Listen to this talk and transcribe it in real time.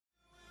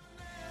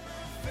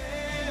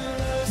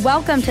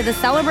Welcome to the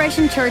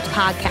Celebration Church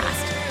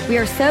podcast. We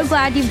are so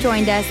glad you've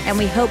joined us, and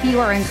we hope you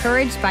are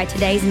encouraged by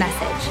today's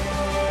message.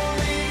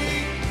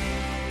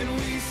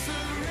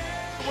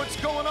 What's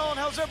going on?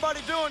 How's everybody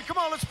doing? Come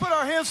on, let's put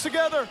our hands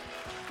together.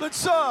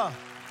 Let's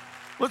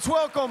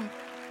welcome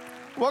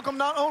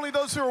not only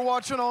those who are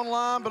watching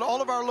online, but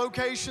all of our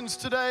locations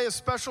today. A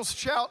special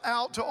shout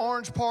out to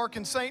Orange Park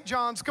and St.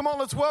 John's. Come on,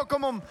 let's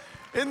welcome them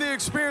in the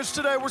experience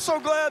today. We're so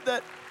glad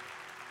that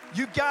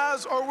you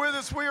guys are with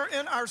us. We are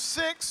in our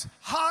 6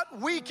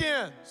 hot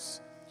weekends.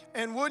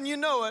 And wouldn't you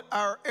know it,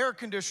 our air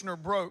conditioner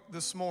broke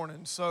this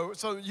morning. So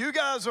you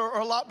guys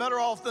are a lot better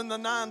off than the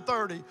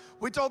 9:30.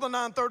 We told the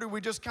 9:30 we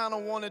just kind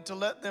of wanted to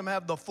let them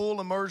have the full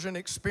immersion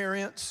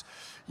experience.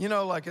 You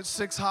know, like it's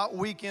 6 hot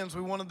weekends,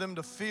 we wanted them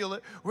to feel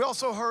it. We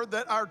also heard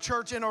that our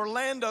church in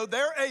Orlando,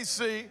 their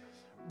AC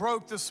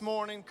broke this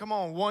morning. Come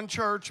on, one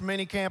church,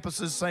 many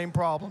campuses, same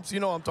problems. You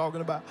know what I'm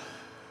talking about.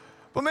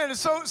 But man, it's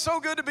so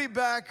good to be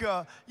back.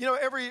 You know,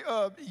 every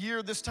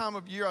year, this time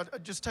of year, I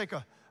just take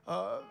a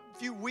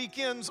few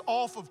weekends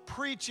off of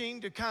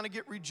preaching to kind of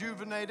get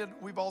rejuvenated.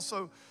 We've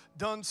also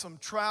done some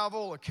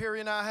travel.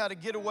 Carrie and I had a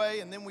getaway,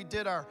 and then we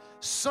did our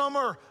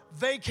summer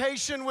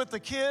vacation with the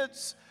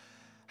kids.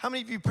 How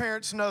many of you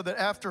parents know that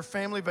after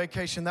family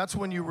vacation, that's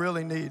when you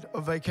really need a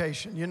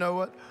vacation? You know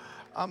what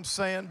I'm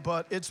saying?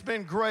 But it's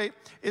been great.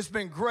 It's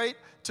been great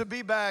to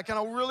be back. And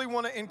I really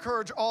want to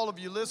encourage all of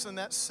you. Listen,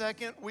 that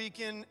second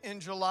weekend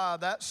in July,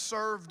 that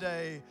Serve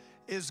Day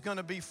is going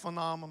to be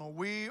phenomenal.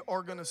 We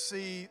are going to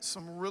see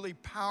some really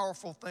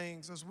powerful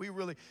things as we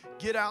really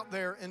get out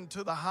there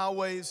into the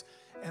highways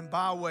and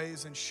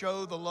byways and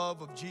show the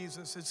love of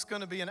Jesus. It's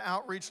going to be an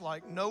outreach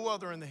like no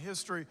other in the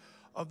history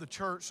of the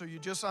church. So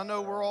I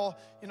know we're all,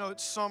 you know,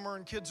 it's summer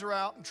and kids are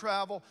out and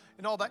travel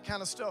and all that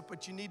kind of stuff,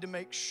 but you need to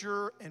make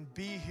sure and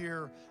be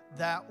here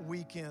that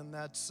weekend.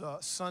 That's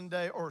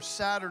Sunday or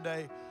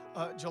Saturday,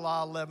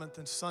 July 11th,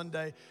 and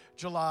Sunday,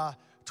 July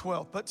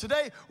 12th. But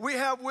today we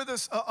have with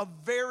us a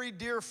very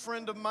dear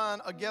friend of mine,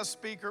 a guest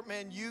speaker.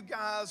 Man, you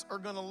guys are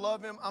going to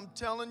love him. I'm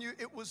telling you,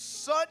 it was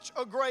such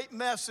a great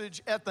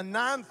message at the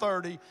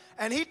 9:30,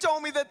 and he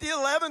told me that the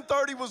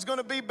 11:30 was going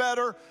to be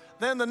better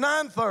than the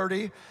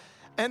 9:30.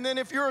 And then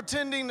if you're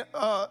attending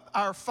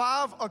our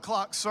 5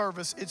 o'clock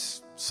service,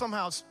 it's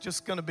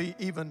just going to be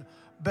even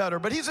better.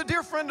 But he's a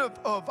dear friend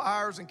of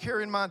ours and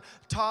Carrie and mine,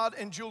 Todd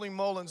and Julie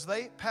Mullins.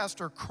 They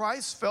pastor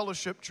Christ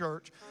Fellowship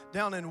Church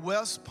down in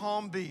West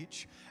Palm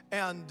Beach.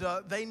 And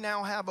they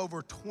now have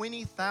over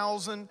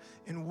 20,000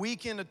 in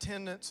weekend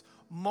attendance,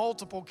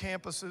 multiple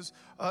campuses.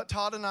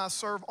 Todd and I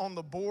serve on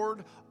the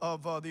board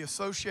of the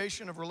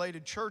Association of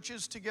Related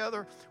Churches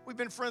together. We've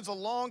been friends a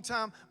long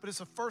time, but it's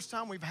the first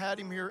time we've had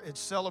him here at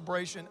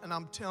Celebration, and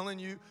I'm telling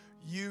you,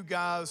 you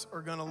guys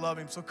are going to love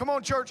him. So come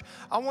on, church,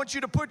 I want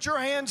you to put your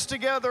hands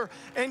together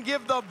and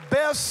give the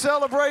best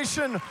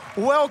celebration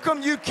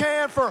welcome you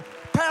can for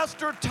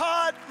Pastor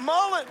Todd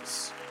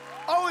Mullins.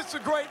 Oh, it's a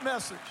great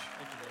message.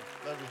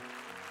 Love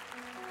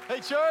you.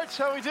 Hey, church,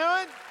 how we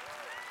doing?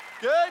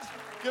 Good?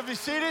 Good to be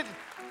seated.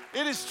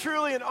 It is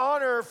truly an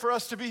honor for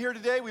us to be here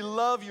today. We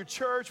love your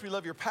church. We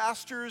love your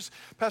pastors.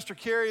 Pastor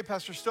Carey,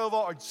 Pastor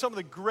Stovall are some of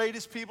the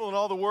greatest people in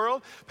all the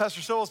world.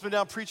 Pastor Stovall's been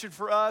down preaching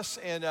for us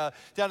and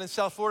down in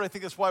South Florida. I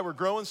think that's why we're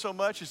growing so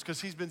much, is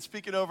because he's been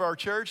speaking over our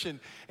church. And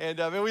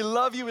man, we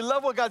love you. We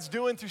love what God's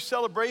doing through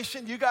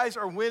Celebration. You guys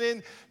are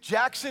winning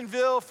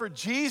Jacksonville for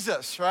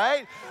Jesus,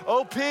 right?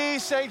 OP,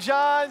 St.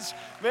 John's.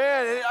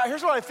 Man,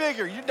 here's what I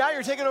figure. Now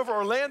you're taking over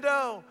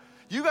Orlando.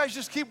 You guys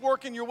just keep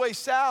working your way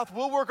south.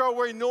 We'll work our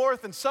way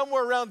north, and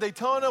somewhere around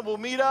Daytona, we'll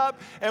meet up,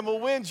 and we'll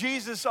win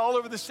Jesus all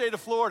over the state of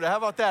Florida. How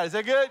about that? Is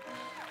that good?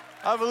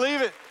 I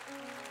believe it.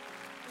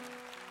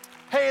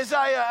 Hey, as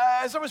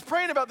I was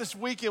praying about this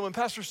weekend, when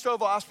Pastor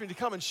Stovall asked me to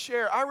come and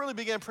share, I really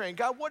began praying,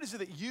 God, what is it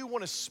that you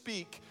want to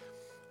speak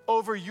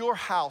over your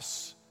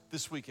house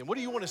this weekend? What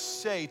do you want to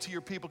say to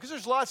your people? Because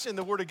there's lots in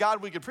the Word of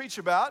God we could preach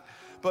about,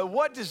 but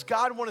what does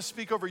God want to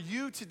speak over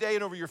you today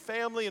and over your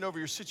family and over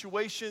your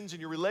situations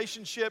and your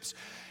relationships?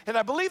 And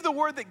I believe the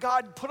word that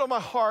God put on my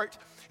heart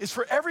is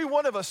for every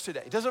one of us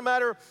today. It doesn't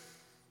matter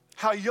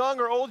how young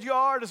or old you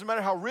are. It doesn't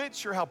matter how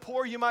rich or how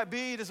poor you might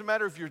be. It doesn't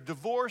matter if you're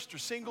divorced or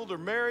single or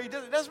married.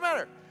 It doesn't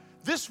matter.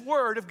 This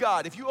word of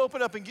God, if you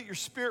open up and get your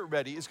spirit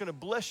ready, is going to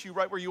bless you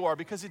right where you are,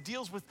 because it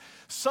deals with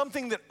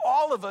something that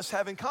all of us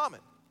have in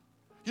common.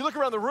 You look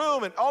around the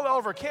room and all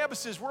of our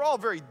campuses, we're all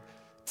very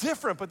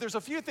different, but there's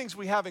a few things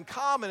we have in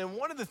common. And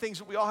one of the things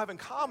that we all have in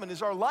common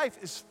is our life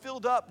is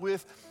filled up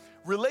with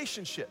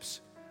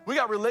relationships. We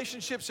got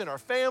relationships in our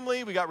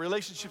family. We got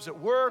relationships at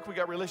work. We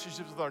got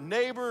relationships with our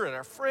neighbor and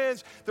our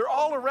friends. They're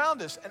all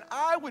around us. And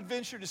I would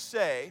venture to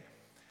say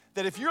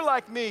that if you're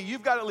like me,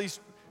 you've got at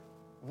least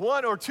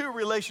 1 or 2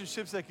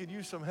 relationships that could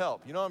use some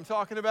help. You know what I'm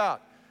talking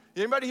about?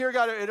 Anybody here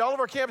at all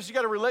of our campuses, you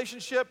got a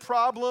relationship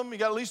problem? You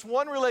got at least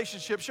one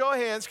relationship? Show of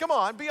hands. Come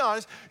on, be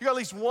honest. You got at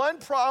least one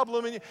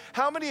problem. And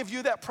how many of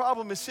you, that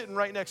problem is sitting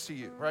right next to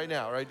you right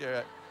now, right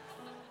there?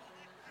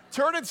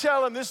 Turn and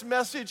tell them this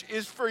message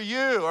is for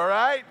you, all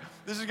right?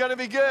 This is going to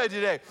be good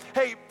today.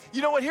 Hey,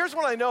 you know what? Here's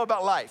what I know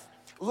about life.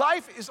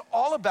 life is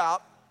all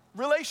about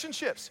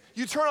relationships.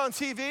 You turn on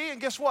TV and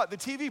guess what? The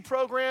TV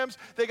programs,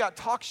 they got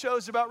talk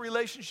shows about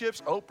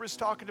relationships. Oprah's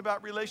talking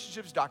about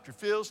relationships. Dr.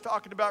 Phil's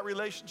talking about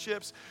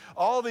relationships.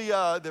 All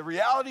the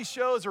reality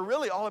shows are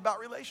really all about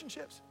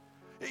relationships.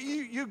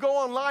 You go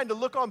online to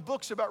look on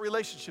books about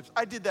relationships.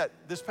 I did that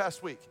this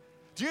past week.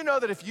 Do you know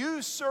that if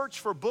you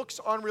search for books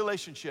on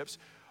relationships,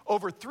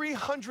 over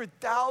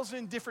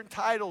 300,000 different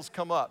titles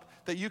come up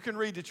that you can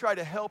read to try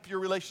to help your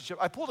relationship.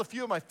 I pulled a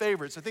few of my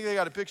favorites. I think they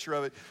got a picture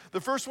of it. The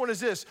first one is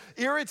this: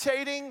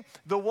 irritating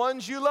the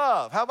ones you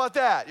love. How about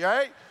that,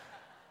 right?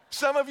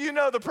 Some of you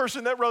know the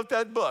person that wrote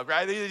that book,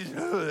 right?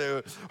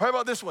 How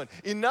about this one?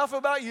 Enough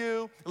about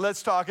you,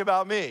 let's talk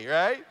about me,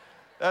 right?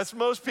 That's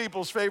most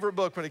people's favorite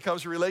book when it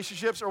comes to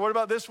relationships. Or what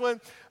about this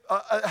one?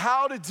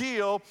 How to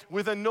deal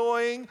with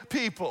annoying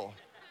people.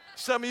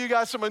 Some of you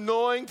got some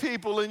annoying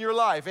people in your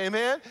life,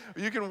 amen?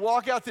 You can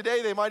walk out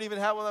today, they might even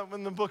have one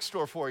in the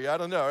bookstore for you, I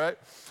don't know, right?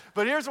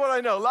 But here's what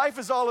I know, life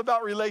is all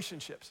about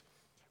relationships.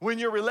 When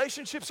your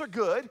relationships are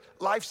good,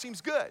 life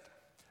seems good.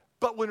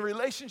 But when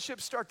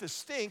relationships start to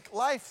stink,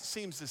 life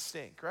seems to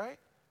stink, right?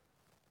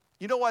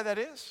 You know why that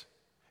is?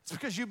 It's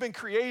because you've been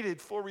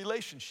created for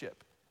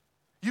relationship.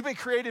 You've been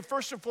created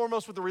first and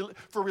foremost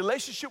for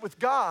relationship with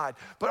God,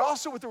 but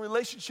also with a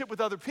relationship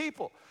with other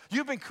people.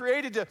 You've been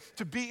created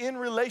to be in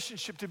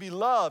relationship, to be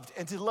loved,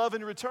 and to love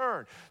in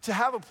return, to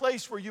have a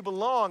place where you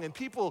belong and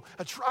people,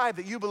 a tribe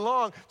that you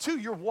belong to.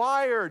 You're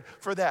wired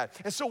for that.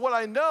 And so what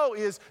I know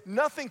is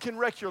nothing can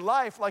wreck your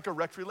life like a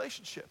wrecked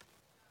relationship.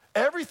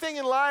 Everything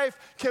in life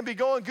can be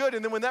going good,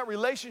 and then when that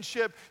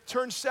relationship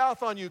turns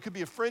south on you, it could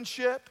be a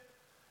friendship.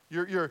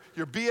 Your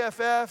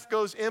BFF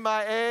goes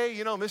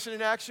MIA, missing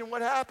in action.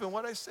 What happened?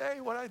 What'd I say?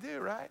 What'd I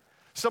do, right?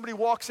 Somebody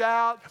walks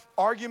out,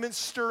 arguments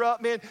stir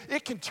up. Man,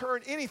 it can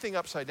turn anything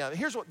upside down.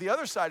 Here's what the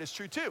other side is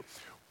true too.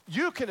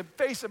 You can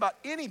face about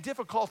any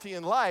difficulty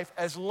in life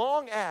as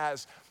long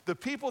as the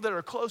people that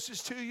are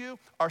closest to you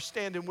are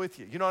standing with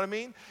you. You know what I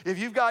mean? If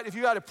you've got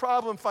a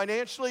problem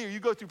financially or you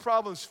go through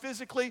problems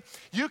physically,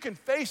 you can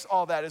face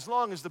all that as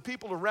long as the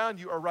people around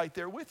you are right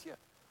there with you.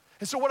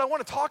 And so what I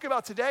want to talk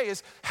about today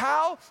is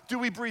how do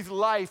we breathe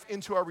life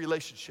into our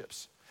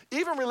relationships?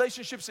 Even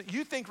relationships that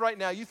you think right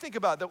now, think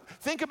about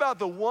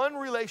the one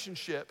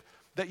relationship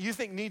that you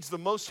think needs the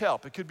most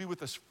help. It could be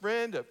with a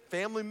friend, a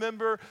family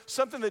member,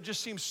 something that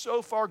just seems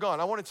so far gone.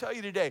 I want to tell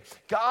you today,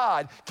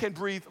 God can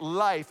breathe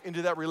life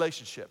into that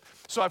relationship.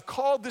 So I've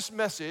called this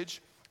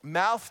message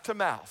Mouth to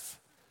Mouth.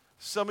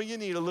 Some of you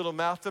need a little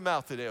mouth to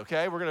mouth today,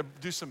 okay? We're going to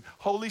do some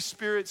Holy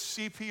Spirit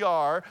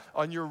CPR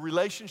on your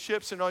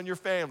relationships and on your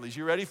families.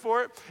 You ready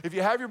for it? If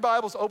you have your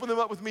Bibles, open them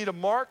up with me to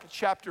Mark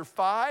chapter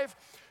 5.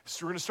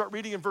 So we're going to start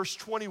reading in verse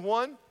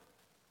 21.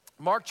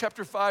 Mark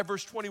chapter 5,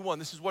 verse 21.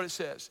 This is what it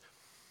says.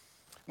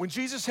 When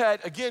Jesus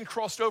had again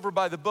crossed over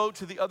by the boat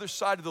to the other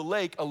side of the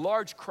lake, a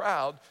large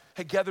crowd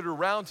had gathered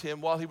around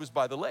him while he was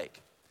by the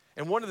lake.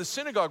 And one of the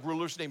synagogue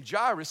rulers named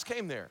Jairus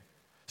came there.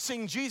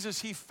 Seeing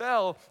Jesus, he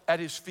fell at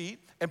his feet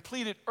and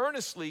pleaded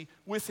earnestly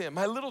with him.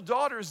 My little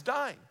daughter is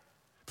dying.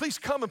 Please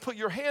come and put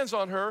your hands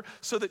on her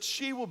so that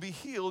she will be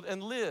healed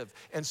and live.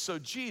 And so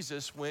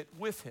Jesus went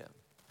with him.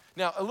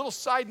 Now, a little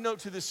side note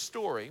to this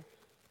story.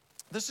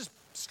 This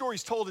story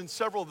is told in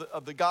several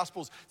of the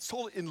Gospels. It's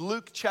told in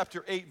Luke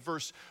chapter 8,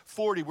 verse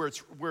 40,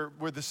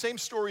 where the same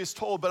story is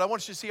told, but I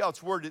want you to see how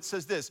it's worded. It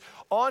says this: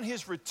 on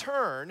his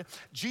return,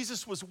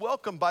 Jesus was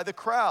welcomed by the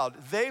crowd.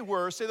 They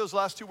were, say those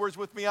last two words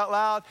with me out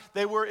loud,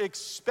 they were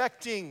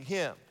expecting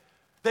him.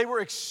 They were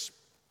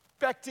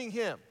expecting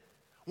him.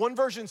 One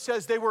version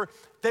says they were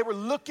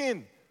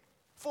looking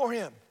for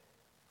him.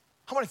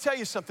 I want to tell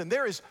you something.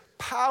 There is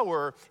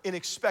power in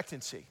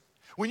expectancy.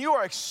 When you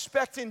are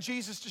expecting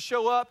Jesus to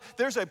show up,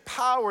 there's a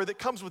power that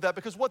comes with that,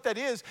 because what that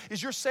is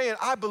you're saying,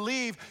 I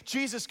believe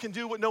Jesus can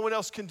do what no one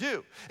else can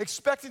do.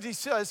 Expectancy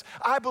says,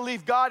 I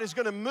believe God is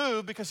going to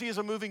move because he is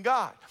a moving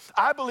God.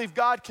 I believe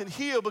God can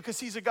heal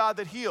because he's a God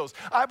that heals.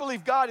 I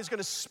believe God is going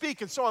to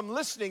speak, and so I'm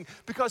listening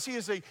because he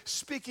is a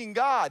speaking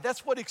God.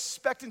 That's what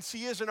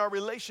expectancy is in our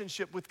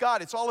relationship with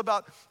God. It's all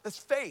about, that's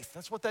faith.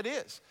 That's what that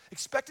is.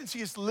 Expectancy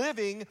is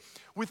living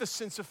with a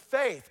sense of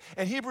faith.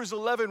 And Hebrews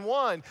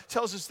 11:1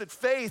 tells us that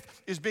faith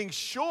is being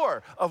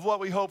sure of what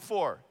we hope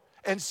for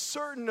and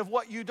certain of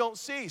what you don't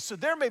see. So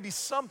there may be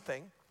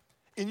something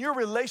in your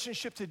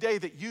relationship today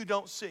that you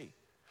don't see.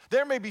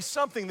 There may be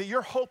something that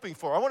you're hoping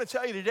for. I want to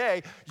tell you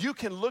today, you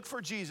can look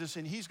for Jesus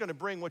and he's going to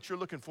bring what you're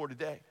looking for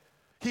today.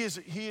 He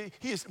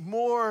is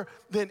more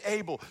than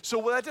able.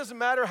 So that doesn't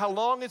matter how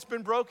long it's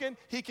been broken,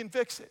 he can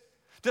fix it.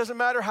 Doesn't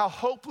matter how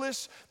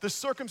hopeless the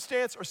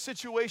circumstance or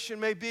situation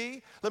may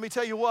be. Let me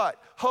tell you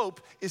what, hope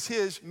is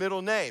his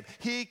middle name.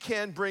 He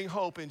can bring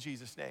hope in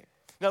Jesus' name.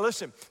 Now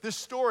listen, this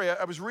story,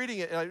 I was reading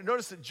it and I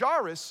noticed that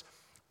Jairus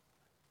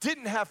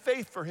didn't have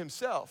faith for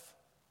himself.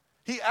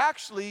 He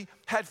actually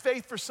had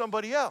faith for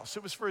somebody else.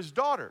 It was for his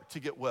daughter to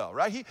get well,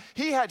 right?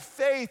 He had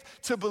faith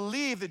to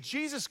believe that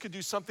Jesus could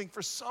do something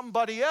for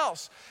somebody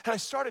else. And I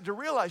started to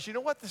realize, you know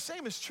what? The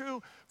same is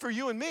true for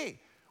you and me.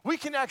 We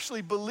can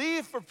actually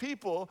believe for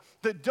people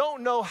that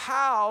don't know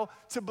how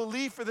to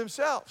believe for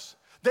themselves.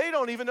 They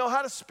don't even know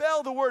how to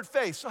spell the word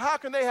faith. So how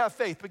can they have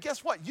faith? But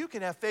guess what? You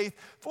can have faith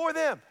for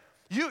them.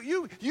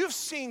 You've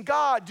seen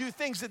God do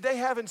things that they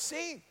haven't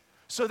seen.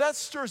 So that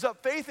stirs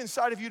up faith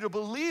inside of you to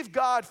believe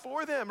God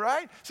for them,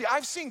 right? See,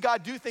 I've seen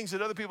God do things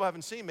that other people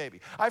haven't seen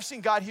maybe. I've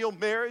seen God heal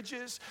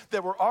marriages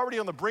that were already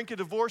on the brink of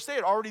divorce. They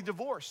had already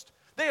divorced.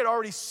 They had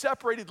already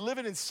separated,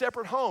 living in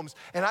separate homes.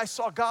 And I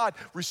saw God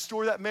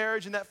restore that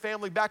marriage and that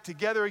family back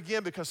together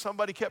again because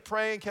somebody kept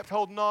praying, kept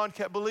holding on,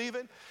 kept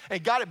believing,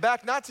 and got it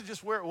back not to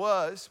just where it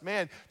was,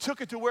 man, took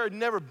it to where it had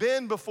never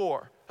been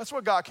before. That's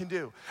what God can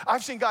do.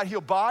 I've seen God heal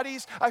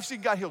bodies. I've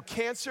seen God heal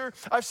cancer.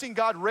 I've seen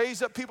God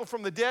raise up people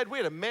from the dead. We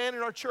had a man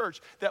in our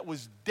church that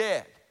was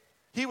dead.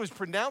 He was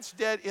pronounced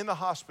dead in the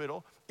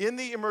hospital, in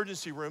the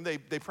emergency room. They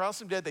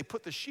pronounced him dead. They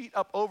put the sheet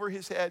up over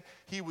his head.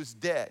 He was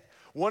dead.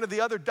 One of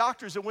the other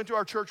doctors that went to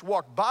our church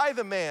walked by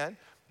the man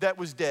that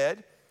was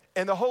dead,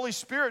 and the Holy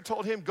Spirit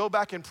told him, go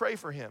back and pray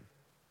for him.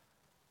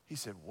 He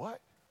said, what?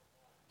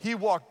 He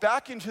walked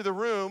back into the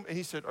room, and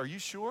he said, are you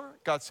sure?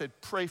 God said,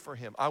 pray for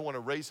him. I want to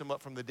raise him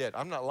up from the dead.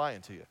 I'm not lying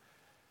to you.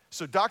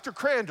 So Dr.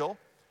 Crandall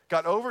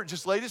got over and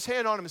just laid his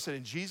hand on him and said,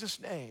 in Jesus'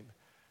 name,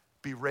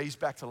 be raised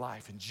back to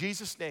life. In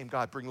Jesus' name,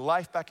 God, bring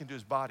life back into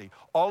his body.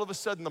 All of a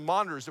sudden, the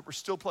monitors that were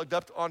still plugged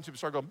up onto him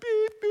started going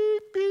beep,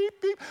 beep,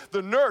 beep, beep.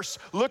 The nurse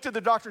looked at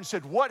the doctor and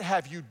said, what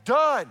have you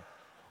done?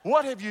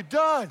 What have you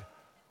done?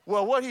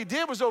 Well, what he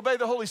did was obey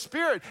the Holy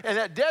Spirit, and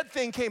that dead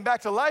thing came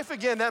back to life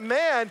again. That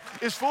man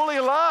is fully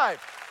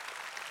alive.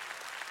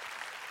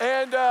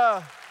 And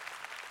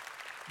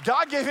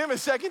God gave him a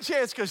second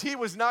chance because he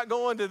was not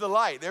going to the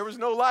light. There was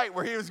no light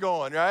where he was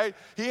going, right?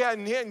 He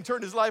hadn't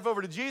turned his life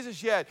over to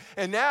Jesus yet.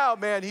 And now,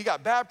 man, he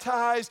got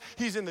baptized.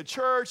 He's in the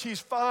church. He's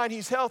fine.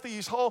 He's healthy.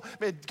 He's whole.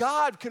 Man,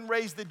 God can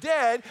raise the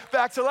dead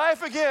back to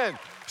life again.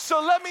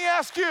 So let me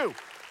ask you,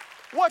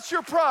 what's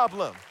your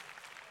problem?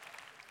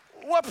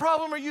 What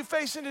problem are you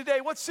facing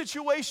today? What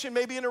situation,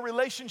 maybe in a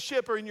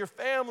relationship or in your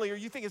family, or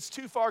you think it's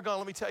too far gone?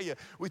 Let me tell you,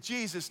 with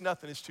Jesus,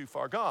 nothing is too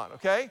far gone,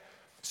 okay?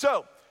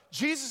 So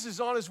Jesus is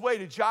on his way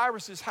to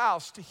Jairus'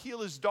 house to heal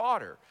his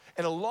daughter.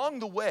 And along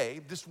the way,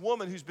 this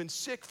woman who's been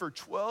sick for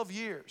 12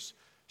 years,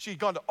 she'd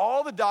gone to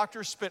all the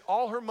doctors, spent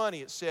all her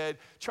money, it said,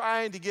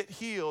 trying to get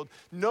healed.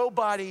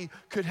 Nobody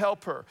could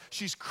help her.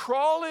 She's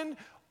crawling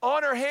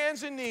on her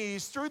hands and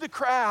knees through the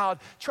crowd,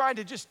 trying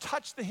to just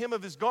touch the hem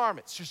of his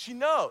garment. So she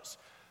knows,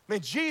 man,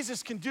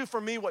 Jesus can do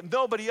for me what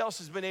nobody else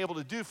has been able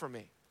to do for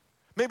me.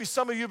 Maybe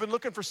some of you have been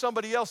looking for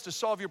somebody else to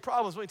solve your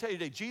problems. Let me tell you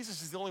today,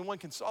 Jesus is the only one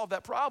who can solve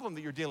that problem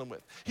that you're dealing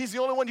with. He's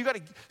the only one you got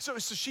to, so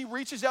she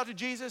reaches out to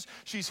Jesus.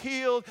 She's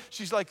healed.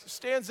 She's like,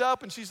 stands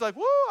up and she's like,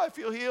 woo, I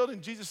feel healed.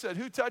 And Jesus said,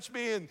 who touched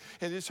me? And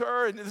it's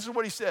her. And this is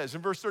what he says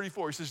in verse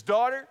 34. He says,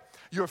 daughter,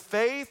 your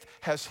faith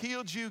has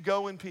healed you.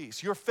 Go in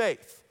peace. Your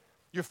faith,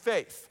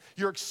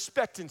 your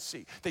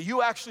expectancy, that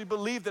you actually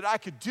believe that I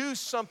could do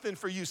something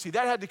for you. See,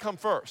 that had to come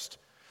first.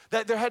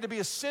 That there had to be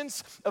a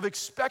sense of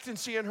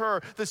expectancy in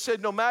her that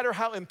said, no matter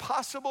how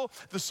impossible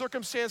the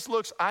circumstance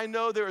looks, I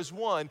know there is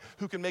one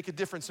who can make a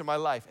difference in my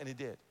life, and it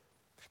did.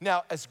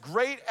 Now, as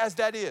great as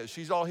that is,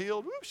 she's all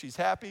healed, woo, she's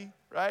happy,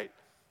 right?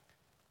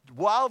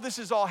 While this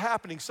is all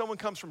happening, someone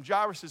comes from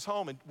Jairus'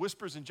 home and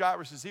whispers in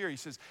Jairus' ear. He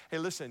says, hey,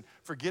 listen,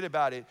 forget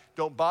about it.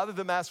 Don't bother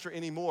the master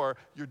anymore.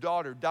 Your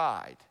daughter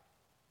died.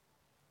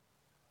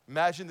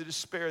 Imagine the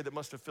despair that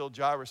must have filled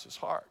Jairus'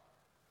 heart.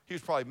 He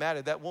was probably mad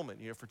at that woman,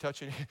 for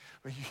touching,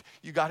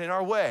 you got in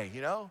our way, He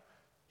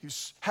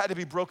had to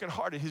be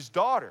brokenhearted. His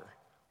daughter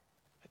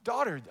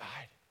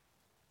died.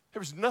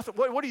 There was nothing,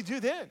 what do you do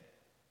then?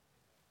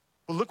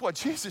 Well, look what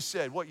Jesus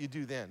said, what you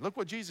do then. Look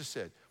what Jesus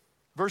said.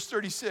 Verse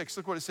 36,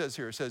 look what it says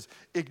here. It says,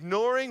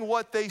 ignoring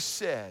what they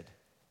said.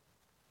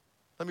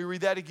 Let me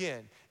read that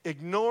again.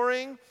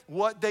 Ignoring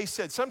what they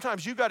said.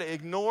 Sometimes you got to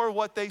ignore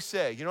what they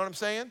say. You know what I'm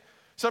saying?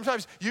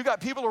 Sometimes you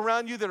got people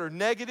around you that are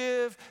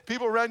negative,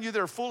 people around you that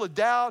are full of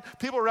doubt,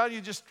 people around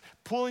you just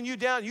pulling you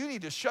down. You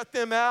need to shut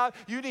them out.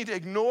 You need to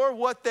ignore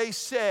what they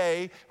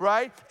say,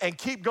 right? And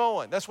keep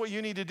going. That's what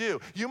you need to do.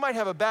 You might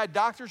have a bad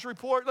doctor's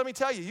report. Let me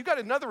tell you, you got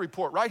another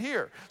report right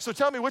here. So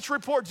tell me, which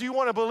report do you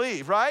want to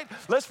believe, right?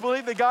 Let's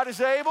believe that God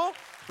is able.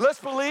 Let's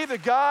believe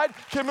that God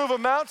can move a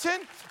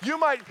mountain. You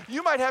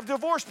might have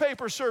divorce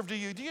papers served to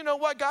you. Do you know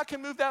what? God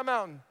can move that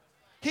mountain.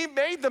 He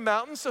made the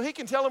mountains so he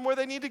can tell them where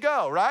they need to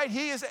go, right?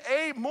 He is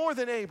more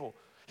than able.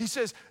 He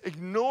says,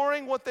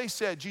 ignoring what they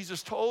said,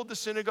 Jesus told the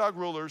synagogue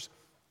rulers,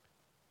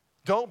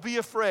 don't be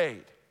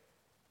afraid,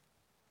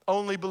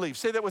 only believe.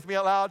 Say that with me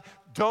out loud.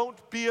 Don't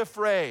be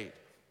afraid,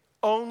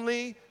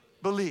 only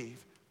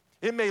believe.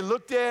 It may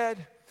look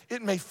dead,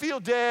 it may feel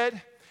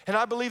dead, and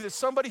I believe that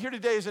somebody here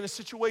today is in a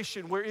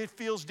situation where it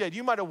feels dead.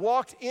 You might have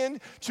walked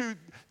into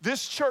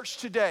this church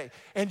today,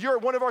 and you're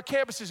at one of our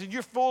campuses, and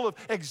you're full of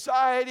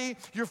anxiety,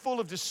 you're full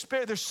of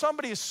despair. There's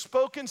somebody has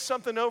spoken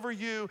something over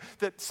you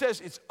that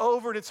says it's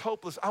over and it's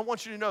hopeless. I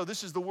want you to know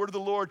this is the word of the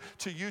Lord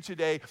to you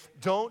today.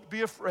 Don't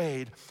be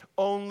afraid,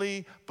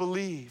 only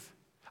believe.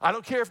 I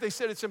don't care if they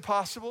said it's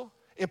impossible.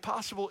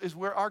 Impossible is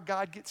where our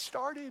God gets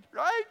started,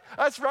 right?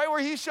 That's right where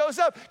he shows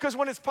up. Because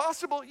when it's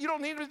possible, you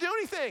don't need him to do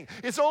anything.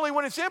 It's only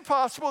when it's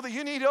impossible that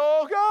you need,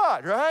 oh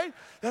God, right?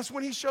 That's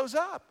when he shows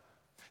up.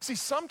 See,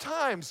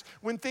 sometimes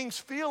when things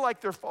feel like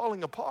they're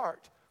falling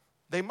apart,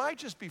 they might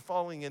just be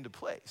falling into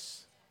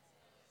place.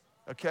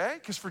 Okay?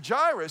 Because for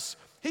Jairus,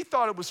 he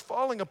thought it was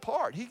falling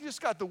apart. He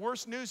just got the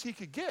worst news he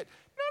could get.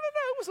 No,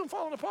 it wasn't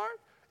falling apart.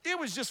 It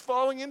was just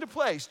falling into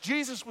place.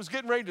 Jesus was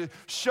getting ready to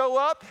show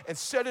up and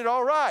set it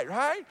all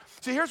right?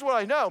 See, here's what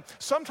I know.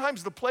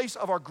 Sometimes the place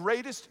of our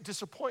greatest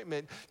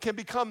disappointment can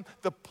become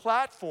the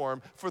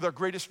platform for their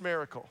greatest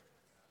miracle.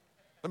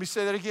 Let me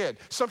say that again.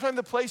 Sometimes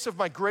the place of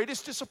my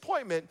greatest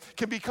disappointment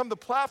can become the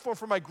platform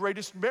for my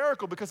greatest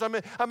miracle because I'm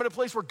in a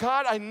place where,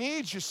 God, I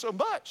need you so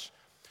much.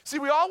 See,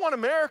 we all want a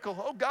miracle.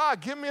 Oh,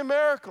 God, give me a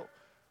miracle.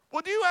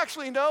 Well, do you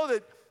actually know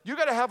that you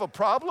got to have a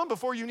problem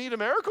before you need a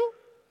miracle?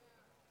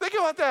 Think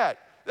about that.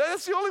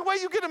 That's the only way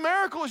you get a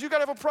miracle is you got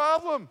to have a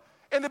problem.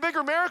 And the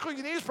bigger miracle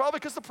you need is probably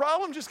because the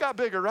problem just got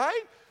bigger,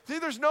 right? See,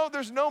 there's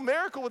no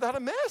miracle without a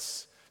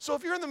mess. So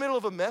if you're in the middle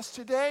of a mess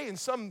today in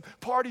some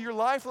part of your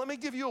life, let me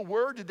give you a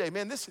word today.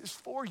 Man, this is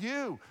for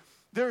you.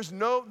 You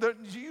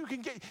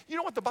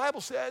know what the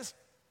Bible says?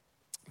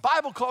 The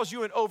Bible calls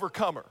you an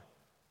overcomer,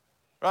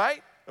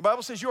 right? The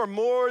Bible says you are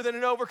more than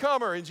an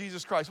overcomer in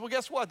Jesus Christ. Well,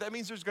 guess what? That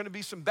means there's going to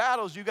be some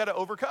battles you got to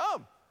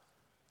overcome.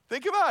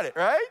 Think about it,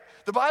 right?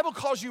 The Bible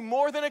calls you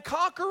more than a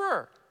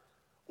conqueror.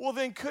 Well,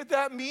 then could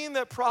that mean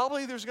that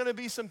probably there's going to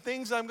be some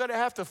things I'm going to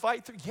have to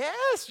fight through?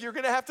 Yes, you're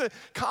going to have to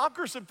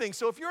conquer some things.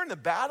 So if you're in the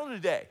battle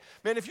today,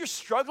 man, if you're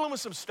struggling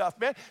with some stuff,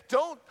 man,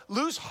 don't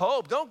lose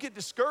hope. Don't get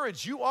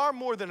discouraged. You are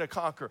more than a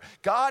conqueror.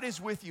 God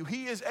is with you.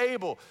 He is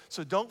able.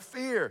 So don't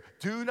fear.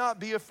 Do not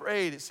be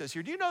afraid, it says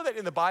here. Do you know that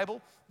in the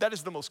Bible, that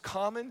is the most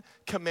common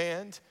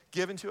command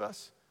given to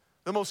us?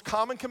 The most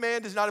common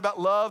command is not about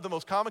love. The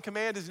most common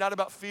command is not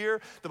about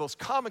fear. The most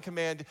common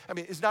command,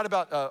 is not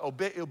about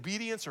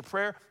obedience or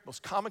prayer. The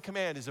most common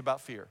command is about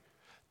fear.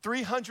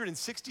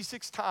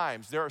 366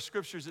 times there are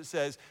scriptures that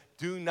says,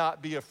 do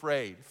not be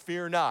afraid.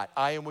 Fear not.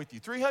 I am with you.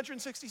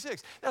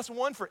 366. That's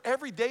one for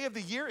every day of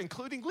the year,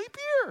 including leap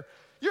year.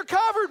 You're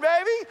covered,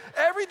 baby.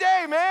 Every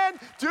day, man.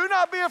 Do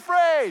not be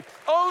afraid.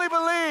 Only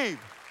believe.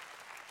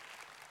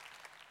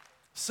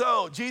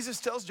 So Jesus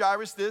tells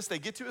Jairus this. They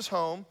get to his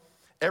home.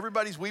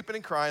 Everybody's weeping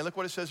and crying. Look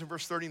what it says in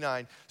verse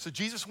 39. So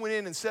Jesus went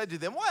in and said to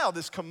them, wow,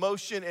 this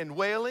commotion and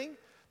wailing,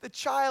 the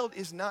child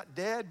is not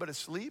dead but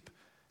asleep.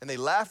 And they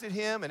laughed at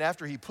him, and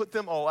after he put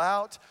them all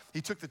out, he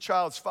took the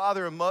child's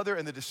father and mother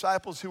and the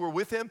disciples who were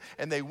with him,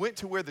 and they went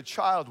to where the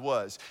child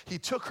was. He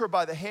took her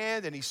by the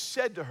hand, and he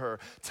said to her,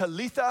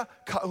 Talitha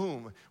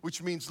Kaum,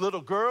 which means,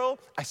 little girl,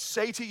 I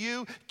say to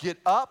you, get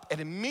up. And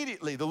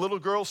immediately the little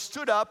girl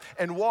stood up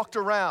and walked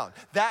around.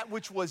 That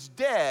which was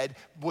dead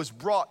was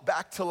brought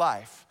back to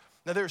life.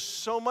 Now, there's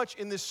so much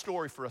in this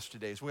story for us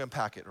today as we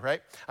unpack it,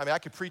 right? I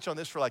could preach on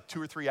this for like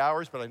 2 or 3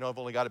 hours, but I know I've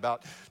only got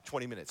about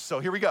 20 minutes. So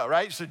here we go,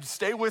 right? So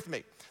stay with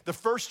me. The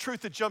first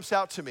truth that jumps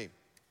out to me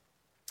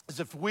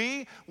is if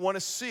we want to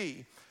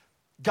see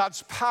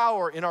God's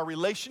power in our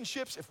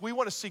relationships, if we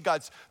want to see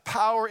God's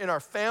power in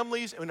our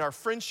families, in our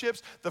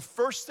friendships, the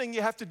first thing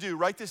you have to do,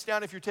 write this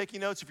down if you're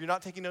taking notes. If you're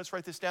not taking notes,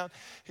 write this down.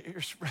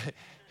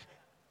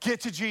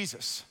 Get to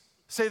Jesus.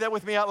 Say that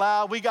with me out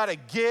loud. We got to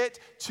get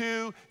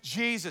to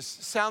Jesus.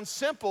 Sounds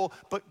simple,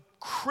 but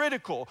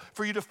critical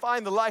for you to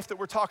find the life that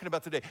we're talking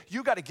about today.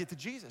 You got to get to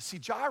Jesus. See,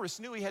 Jairus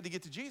knew he had to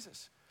get to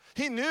Jesus.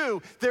 He knew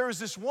there was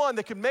this one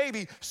that could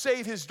maybe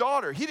save his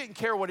daughter. He didn't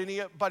care what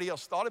anybody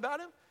else thought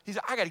about him. He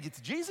said, I got to get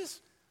to Jesus.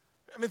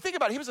 Think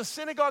about it. He was a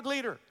synagogue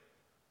leader.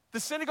 The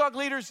synagogue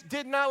leaders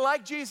did not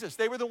like Jesus.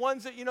 They were the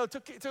ones that,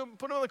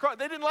 put him on the cross.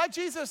 They didn't like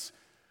Jesus.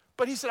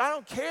 But he said, I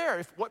don't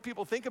care what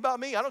people think about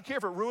me. I don't care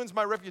if it ruins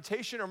my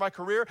reputation or my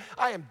career.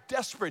 I am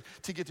desperate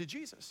to get to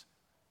Jesus.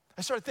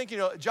 I started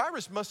thinking,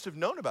 Jairus must have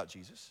known about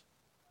Jesus.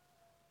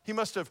 He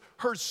must have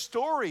heard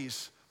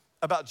stories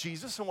about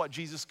Jesus and what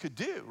Jesus could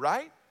do,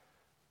 right?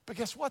 But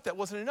guess what? That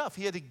wasn't enough.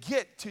 He had to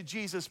get to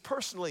Jesus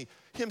personally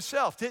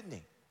himself, didn't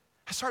he?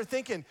 I started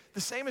thinking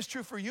the same is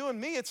true for you and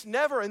me. It's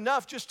never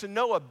enough just to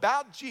know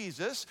about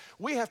Jesus.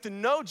 We have to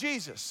know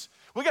Jesus.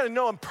 We got to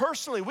know him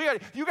personally.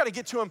 You got to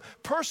get to him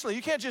personally.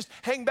 You can't just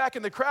hang back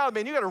in the crowd,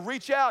 man. You got to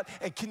reach out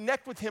and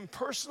connect with him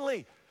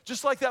personally.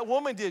 Just like that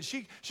woman did.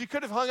 She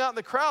could have hung out in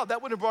the crowd.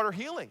 That would have brought her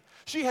healing.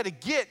 She had to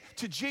get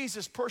to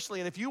Jesus personally.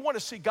 And if you want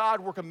to see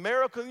God work a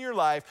miracle in your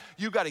life,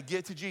 you got to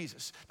get to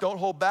Jesus. Don't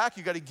hold back.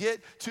 You got to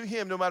get to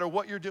him no matter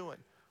what you're doing.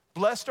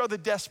 Blessed are the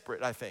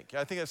desperate, I think.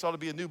 I think this ought to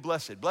be a new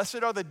blessed.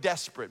 Blessed are the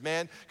desperate,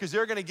 man, because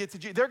they're going to get to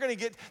Jesus.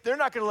 They're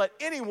not going to let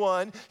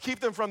anyone keep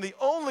them from the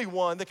only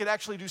one that can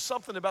actually do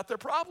something about their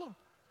problem.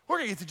 We're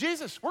going to get to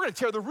Jesus. We're going to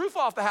tear the roof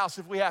off the house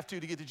if we have to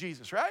get to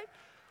Jesus, right?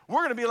 We're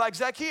going to be like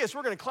Zacchaeus.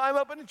 We're going to climb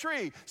up in a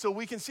tree so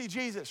we can see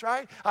Jesus,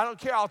 right? I don't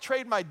care. I'll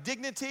trade my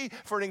dignity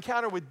for an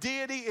encounter with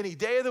deity any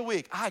day of the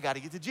week. I got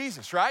to get to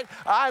Jesus, right?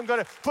 I'm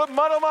going to put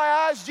mud on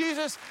my eyes,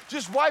 Jesus.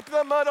 Just wipe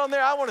the mud on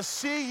there. I want to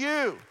see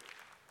you.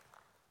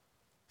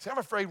 See, I'm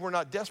afraid we're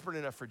not desperate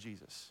enough for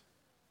Jesus.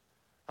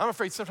 I'm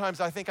afraid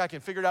sometimes I think I can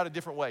figure it out a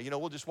different way.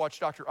 We'll just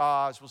watch Dr.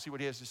 Oz. We'll see what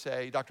he has to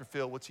say. Dr.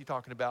 Phil, what's he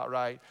talking about,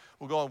 right?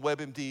 We'll go on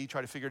WebMD,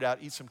 try to figure it out,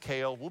 eat some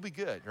kale. We'll be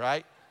good,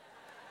 right?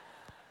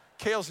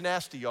 Kale's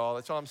nasty, y'all.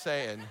 That's all I'm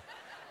saying.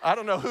 I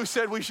don't know who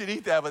said we should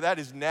eat that, but that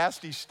is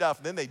nasty stuff.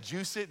 And then they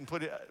juice it and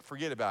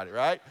forget about it,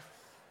 right?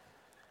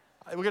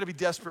 We're going to be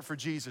desperate for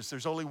Jesus.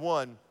 There's only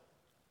one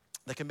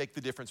that can make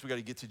the difference. We got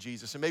to get to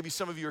Jesus. And maybe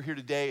some of you are here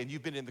today and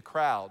you've been in the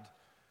crowd,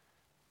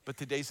 but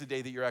today's the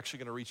day that you're actually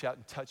going to reach out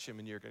and touch him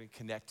and you're going to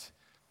connect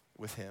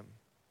with him.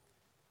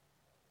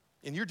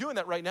 And you're doing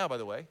that right now, by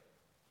the way.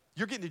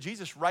 You're getting to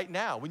Jesus right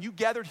now. When you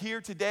gathered here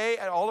today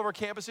at all of our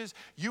campuses,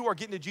 you are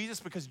getting to Jesus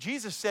because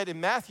Jesus said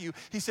in Matthew,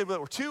 he said,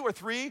 where 2 or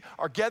 3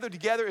 are gathered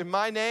together in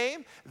my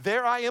name,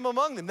 there I am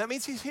among them. That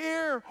means he's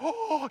here.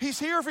 Oh, he's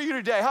here for you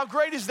today. How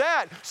great is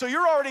that? So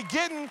you're already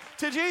getting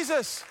to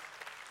Jesus.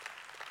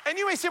 And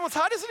you may say, well,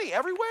 Todd, isn't he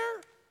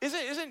everywhere?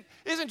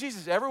 Isn't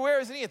Jesus everywhere?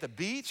 Isn't he at the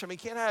beach? I mean,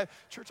 can't I have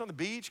church on the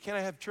beach? Can't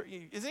I have church?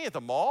 Isn't he at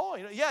the mall?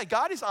 Yeah,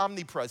 God is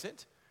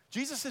omnipresent.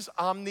 Jesus is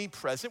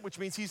omnipresent, which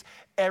means he's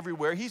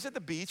everywhere. He's at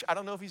the beach. I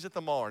don't know if he's at the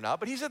mall or not,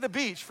 but he's at the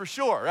beach for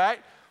sure, right?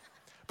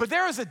 But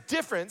there is a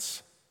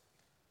difference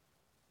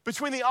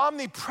between the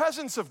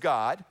omnipresence of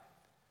God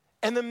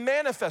and the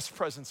manifest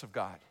presence of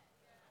God.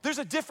 There's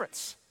a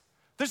difference.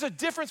 There's a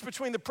difference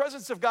between the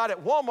presence of God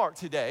at Walmart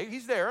today.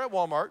 He's there at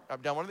Walmart.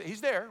 He's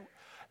there.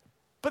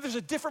 But there's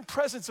a different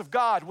presence of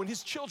God when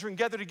his children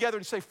gather together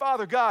and say,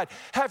 Father God,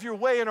 have your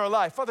way in our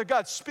life. Father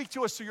God, speak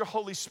to us through your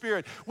Holy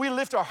Spirit. We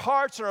lift our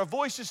hearts and our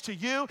voices to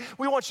you.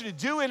 We want you to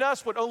do in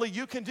us what only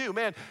you can do.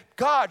 Man,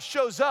 God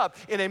shows up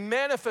in a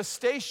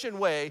manifestation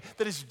way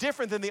that is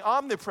different than the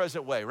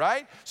omnipresent way,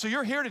 right? So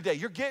you're here today.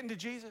 You're getting to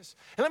Jesus.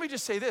 And let me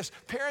just say this.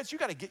 Parents, you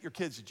got to get your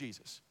kids to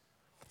Jesus.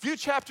 A few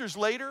chapters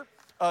later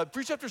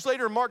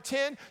in Mark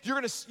 10,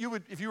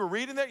 if you were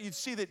reading that, you'd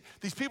see that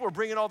these people are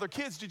bringing all their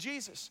kids to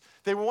Jesus.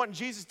 They were wanting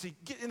Jesus to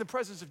get in the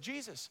presence of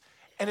Jesus.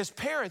 And as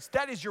parents,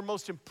 that is your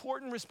most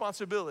important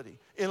responsibility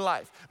in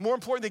life. More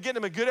important than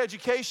getting them a good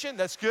education,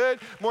 that's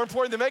good. More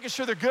important than making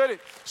sure they're good at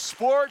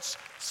sports.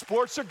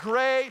 Sports are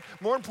great.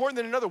 More important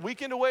than another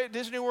weekend away at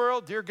Disney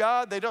World. Dear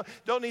God, they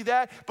don't need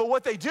that. But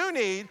what they do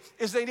need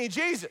is they need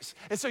Jesus.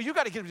 And so you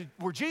got to get them to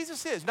where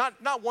Jesus is.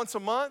 Not once a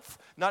month,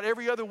 not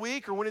every other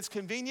week or when it's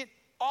convenient.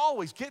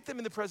 Always get them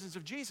in the presence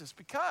of Jesus,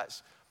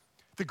 because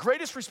the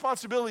greatest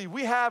responsibility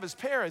we have as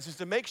parents is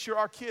to make sure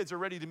our kids are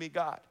ready to meet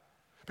God.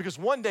 Because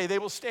one day they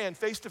will stand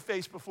face to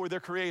face before their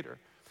Creator.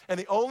 And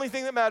the only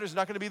thing that matters is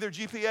not going to be their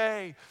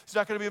GPA. It's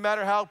not going to be a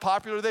matter how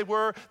popular they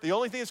were. The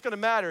only thing that's going to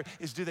matter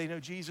is, do they know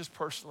Jesus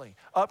personally,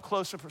 up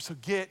close and personal?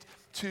 So get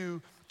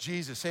to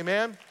Jesus.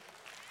 Amen?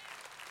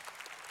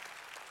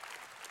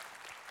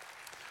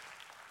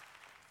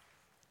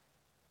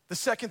 The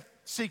second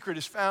secret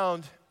is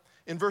found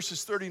in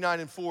verses 39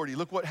 and 40.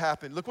 Look what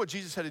happened. Look what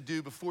Jesus had to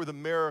do before the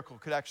miracle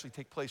could actually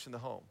take place in the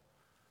home.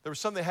 There was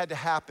something that had to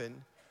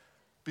happen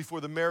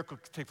before the miracle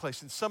could take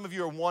place. And some of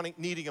you are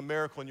needing a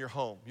miracle in your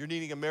home. You're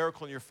needing a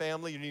miracle in your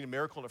family. You're needing a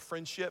miracle in a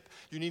friendship.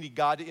 You're needing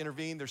God to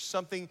intervene. There's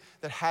something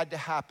that had to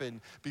happen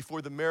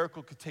before the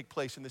miracle could take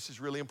place, and this is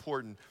really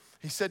important.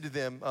 He said to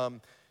them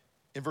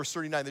in verse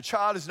 39, the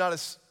child is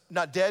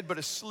not dead but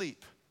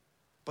asleep.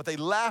 But they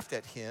laughed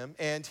at him,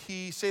 and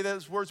he, say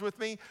those words with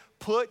me,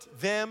 put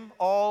them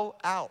all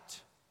out.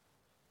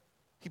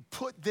 He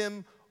put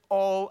them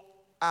all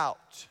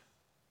out.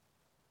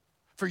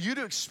 For you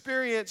to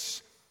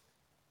experience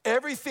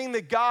everything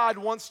that God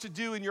wants to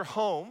do in your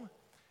home,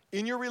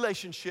 in your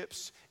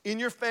relationships, in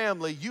your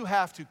family, you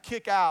have to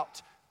kick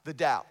out the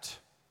doubt.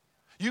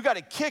 You got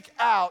to kick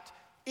out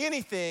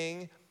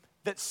anything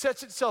that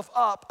sets itself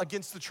up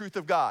against the truth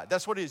of God.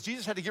 That's what it is.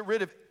 Jesus had to get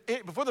rid of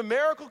it before the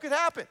miracle could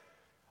happen.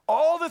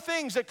 All the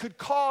things that could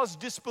cause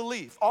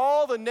disbelief,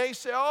 all the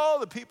naysayers, all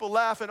the people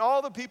laughing,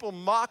 all the people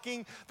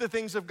mocking the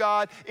things of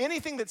God,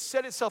 anything that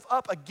set itself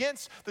up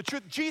against the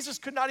truth, Jesus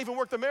could not even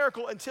work the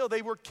miracle until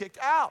they were kicked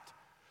out.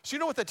 So you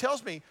know what that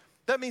tells me?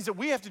 That means that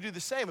we have to do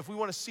the same if we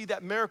want to see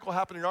that miracle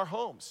happen in our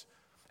homes.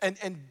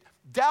 And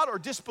doubt or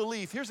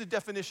disbelief, here's a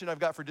definition I've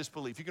got for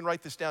disbelief. You can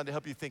write this down to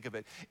help you think of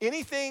it.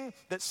 Anything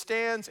that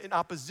stands in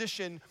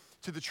opposition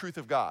to the truth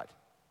of God.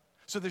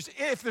 So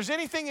if there's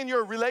anything in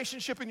your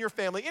relationship, in your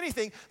family,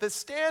 anything that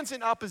stands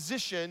in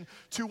opposition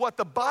to what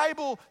the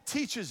Bible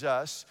teaches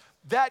us,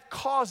 that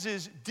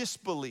causes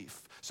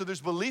disbelief. So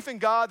there's belief in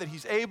God that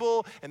he's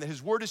able and that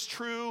his word is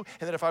true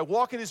and that if I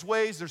walk in his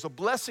ways, there's a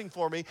blessing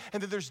for me,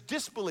 and that there's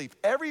disbelief.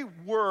 Every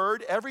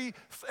word,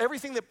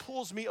 everything that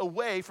pulls me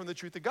away from the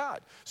truth of God.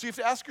 So you have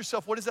to ask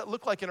yourself, what does that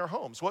look like in our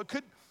homes? Well,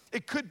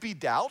 it could be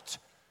doubt.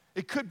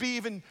 It could be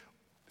even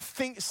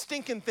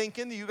stinking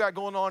thinking that you got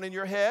going on in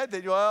your head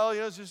that, well,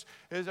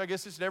 I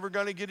guess it's never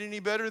going to get any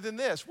better than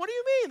this. What do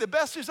you mean? The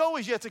best is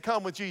always yet to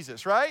come with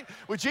Jesus, right?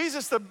 With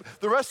Jesus, the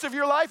rest of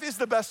your life is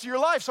the best of your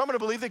life. So I'm going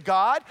to believe that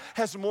God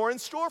has more in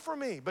store for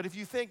me. But if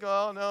you think,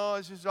 oh, no,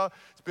 it's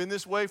been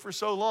this way for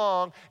so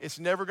long, it's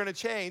never going to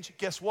change,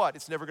 guess what?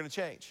 It's never going to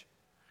change.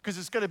 because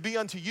it's going to be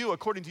unto you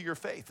according to your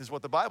faith, is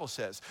what the Bible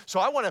says. So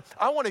I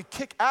want to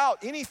kick out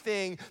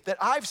anything that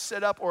I've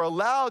set up or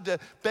allowed to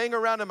bang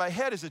around in my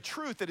head as a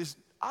truth that is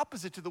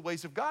opposite to the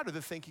ways of God or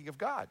the thinking of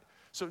God.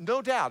 So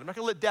no doubt, I'm not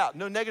going to let doubt,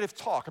 no negative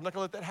talk, I'm not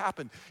going to let that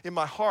happen in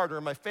my heart or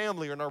in my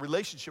family or in our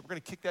relationship. We're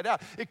going to kick that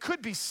out. It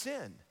could be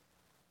sin.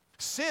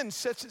 Sin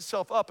sets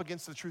itself up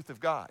against the truth of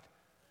God.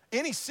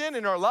 Any sin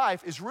in our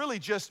life is really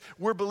just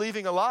we're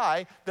believing a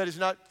lie that is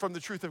not from the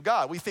truth of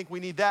God. We think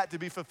we need that to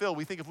be fulfilled.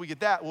 We think if we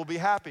get that, we'll be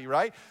happy,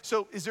 right?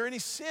 So is there any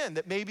sin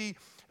that maybe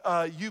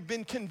you've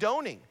been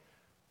condoning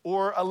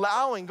or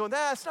allowing, going,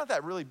 it's not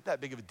that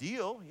big of a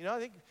deal. You know, I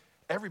think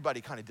everybody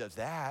kind of does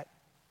that.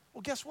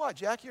 Well, guess what,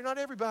 Jack? You're not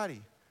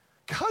everybody.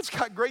 God's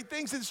got great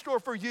things in store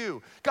for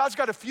you. God's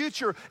got a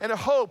future and a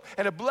hope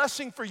and a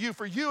blessing for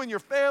you and your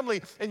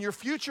family and your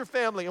future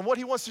family and what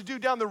he wants to do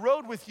down the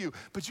road with you.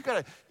 But you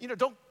got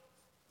to,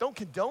 don't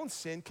condone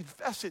sin,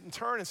 confess it and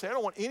turn and say, I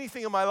don't want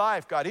anything in my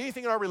life, God,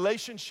 anything in our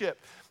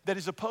relationship that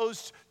is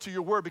opposed to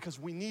your word because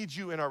we need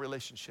you in our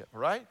relationship, all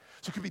right?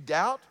 So it could be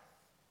doubt,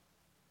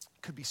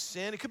 it could be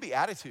sin, it could be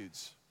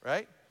attitudes,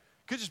 right?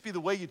 It could just be the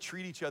way you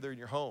treat each other in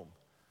your home.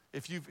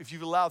 If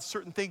you've allowed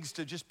certain things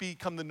to just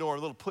become the norm,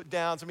 little put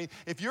downs. I mean,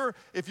 if your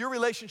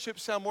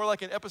relationships sound more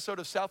like an episode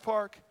of South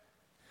Park,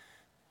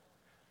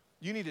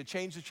 you need to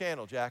change the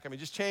channel, Jack. I mean,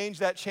 just change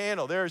that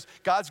channel.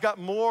 God's got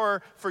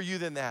more for you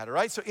than that, all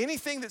right? So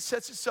anything that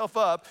sets itself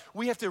up,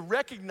 we have to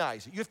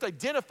recognize it. You have to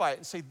identify it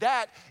and say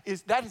that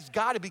has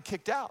got to be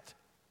kicked out.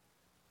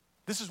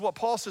 This is what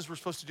Paul says we're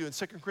supposed to do in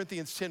 2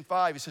 Corinthians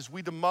 10:5. He says,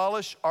 we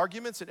demolish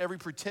arguments and every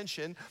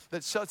pretension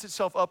that sets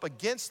itself up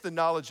against the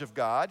knowledge of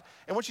God.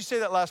 And once you say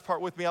that last part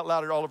with me out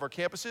loud at all of our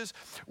campuses,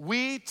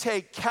 we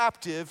take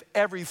captive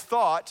every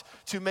thought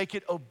to make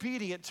it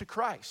obedient to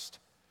Christ.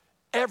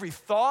 Every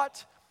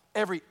thought,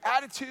 every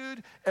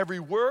attitude, every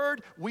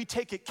word, we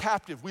take it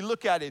captive. We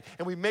look at it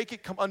and we make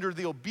it come under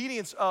the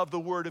obedience of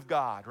the word of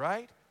God,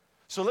 right?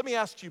 So let me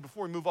ask you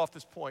before we move off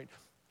this point,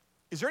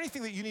 is there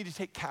anything that you need to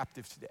take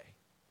captive today?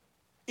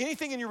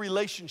 Anything in your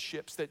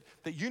relationships that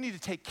you need to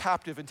take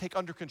captive and take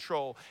under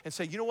control and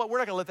say, you know what, we're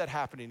not going to let that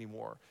happen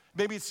anymore.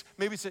 Maybe it's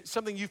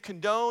something you've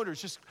condoned or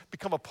it's just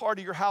become a part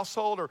of your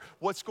household or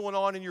what's going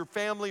on in your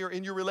family or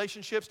in your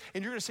relationships.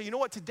 And you're going to say, you know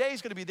what, today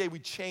is going to be a day we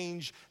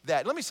change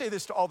that. Let me say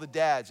this to all the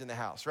dads in the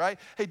house, right?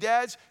 Hey,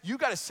 dads, you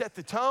got to set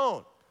the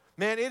tone.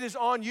 Man, it is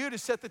on you to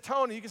set the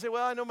tone. And you can say,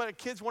 well, I know my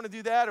kids want to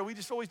do that or we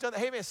just always done that.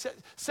 Hey, man,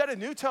 set a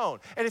new tone.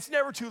 And it's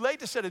never too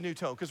late to set a new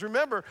tone because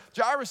remember,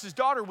 Jairus'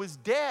 daughter was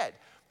dead.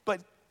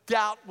 But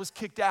doubt was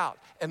kicked out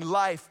and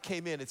life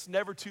came in. It's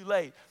never too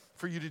late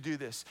for you to do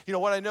this. You know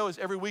what I know is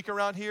every week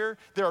around here,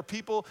 there are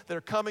people that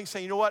are coming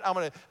saying, you know what, I'm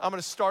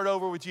gonna start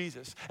over with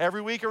Jesus.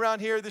 Every week around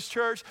here at this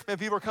church, man,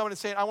 people are coming and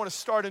saying, I want to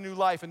start a new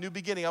life, a new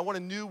beginning. I want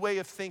a new way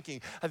of thinking.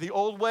 The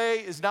old way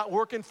is not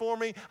working for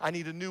me. I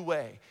need a new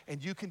way.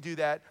 And you can do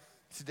that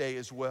today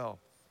as well.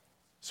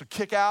 So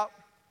kick out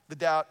the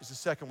doubt is the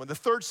second one. The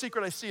third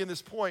secret I see in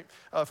this point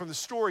from the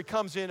story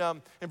comes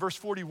in verse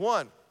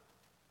 41.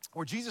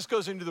 Where Jesus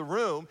goes into the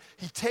room,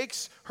 he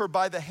takes her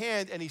by the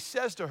hand and he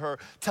says to her,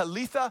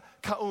 Talitha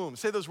Kaum.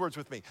 Say those words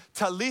with me.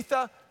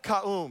 Talitha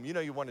Kaum. You know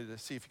you wanted to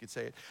see if you could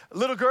say it.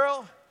 Little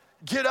girl,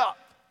 get up.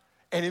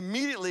 And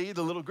immediately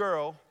the little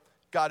girl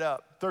got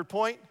up. Third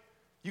point,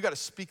 you got to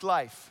speak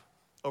life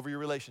over your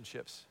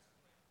relationships.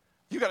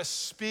 You got to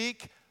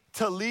speak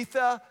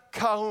Talitha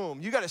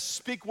Kaum. You got to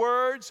speak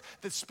words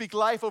that speak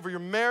life over your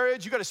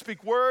marriage. You got to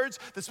speak words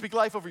that speak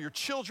life over your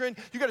children.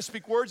 You got to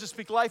speak words that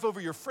speak life over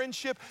your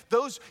friendship.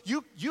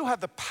 You have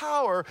the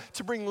power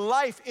to bring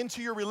life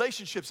into your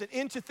relationships and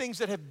into things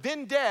that have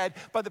been dead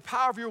by the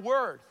power of your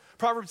word.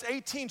 Proverbs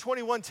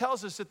 18:21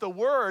 tells us that the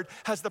word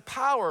has the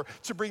power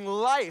to bring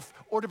life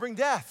or to bring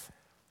death.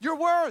 Your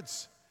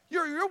words,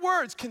 your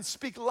words can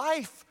speak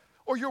life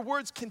or your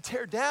words can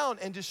tear down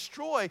and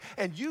destroy,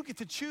 and you get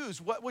to choose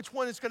which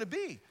one it's going to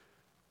be.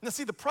 Now,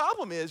 see, the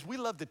problem is we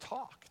love to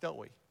talk, don't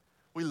we?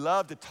 We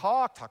love to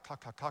talk.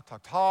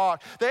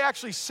 They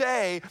actually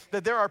say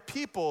that there are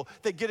people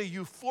that get a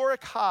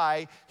euphoric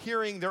high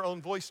hearing their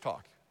own voice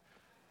talk.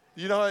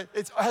 You know,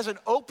 it has an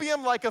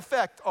opium-like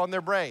effect on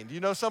their brain. Do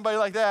you know somebody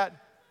like that?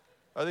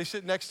 Are they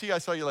sitting next to you? I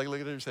saw you like look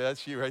at them and say,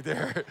 that's you right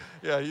there.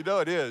 Yeah, you know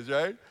it is,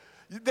 right?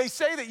 They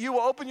say that you will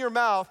open your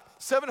mouth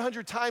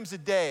 700 times a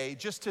day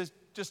just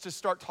to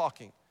start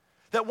talking.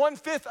 That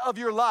 1/5 of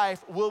your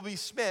life will be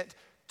spent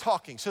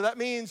talking. So that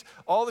means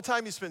all the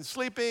time you spend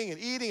sleeping and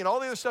eating and all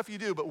the other stuff you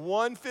do, but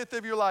 1/5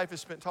 of your life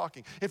is spent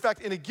talking. In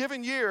fact, in a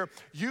given year,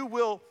 you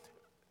will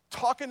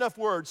speak enough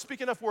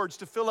words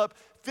to fill up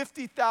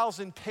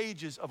 50,000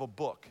 pages of a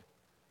book.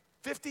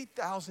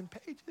 50,000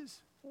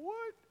 pages?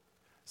 What?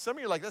 Some of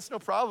you are like, that's no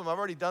problem. I've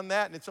already done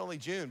that and it's only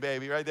June,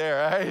 baby, right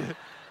there, right?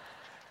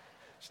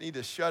 Just need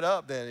to shut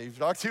up then. You've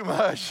talked too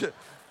much.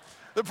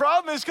 The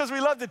problem is because we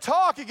love to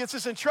talk, it gets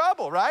us in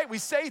trouble, right? We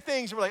say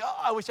things and we're like, oh,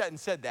 I wish I hadn't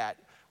said that.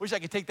 Wish I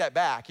could take that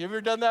back. You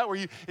ever done that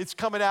where it's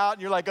coming out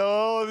and you're like,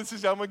 oh,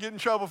 I'm gonna get in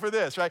trouble for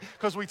this, right?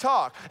 Because we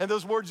talk and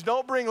those words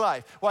don't bring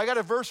life. Well, I got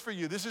a verse for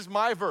you. This is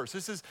my verse.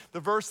 This is the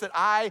verse that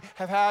I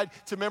have had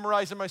to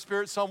memorize in my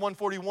spirit. Psalm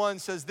 141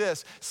 says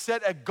this: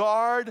 set a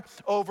guard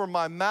over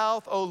my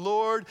mouth, O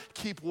Lord,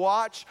 keep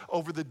watch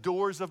over the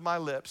doors of my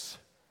lips.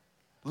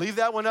 Leave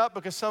that one up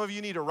because some of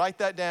you need to write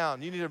that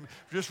down. You need to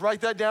just write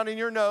that down in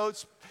your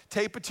notes.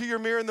 Tape it to your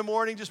mirror in the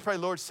morning. Just pray,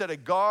 Lord, set a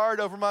guard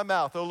over my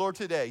mouth. Oh, Lord,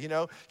 today,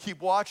 keep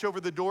watch over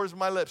the doors of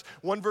my lips.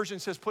 One version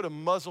says, put a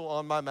muzzle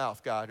on my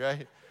mouth, God,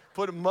 right?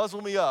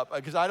 Muzzle me up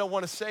because I don't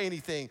want to say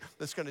anything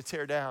that's going to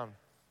tear down.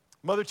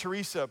 Mother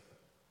Teresa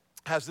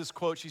has this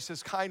quote. She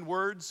says, kind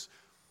words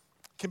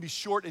can be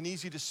short and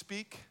easy to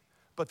speak,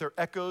 but their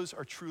echoes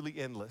are truly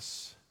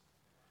endless.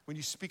 When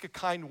you speak a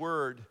kind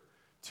word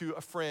to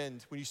a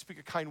friend, when you speak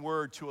a kind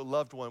word to a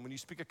loved one, when you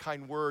speak a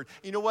kind word,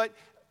 you know what?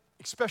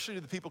 Especially to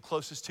the people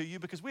closest to you,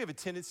 because we have a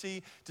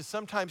tendency to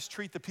sometimes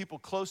treat the people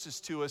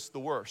closest to us the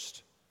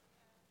worst.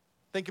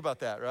 Think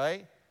about that,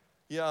 right?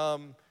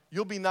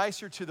 You'll be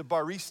nicer to the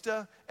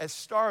barista at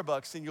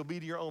Starbucks than you'll be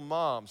to your own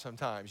mom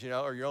sometimes,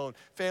 or your own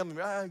family.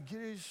 Get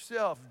it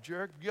yourself,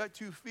 jerk. You got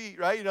 2 feet,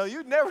 right?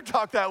 You'd never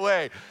talk that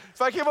way.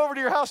 If I came over to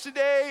your house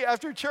today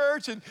after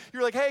church and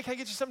you're like, hey, can I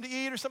get you something to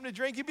eat or something to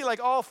drink? You'd be like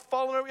all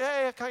falling over.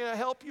 Hey, can I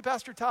help you,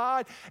 Pastor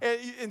Todd?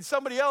 And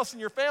somebody else in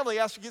your family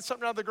asks you to get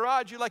something out of the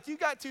garage. You're like, you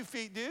got 2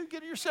 feet, dude.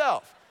 Get it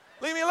yourself.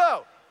 Leave me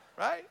alone,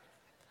 right?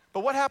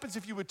 But what happens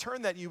if you would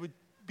turn that and you would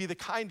be the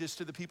kindest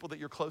to the people that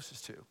you're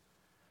closest to?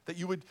 That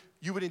you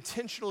would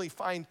intentionally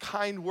find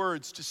kind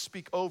words to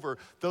speak over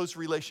those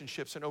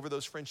relationships and over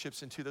those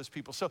friendships and to those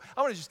people. So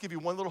I want to just give you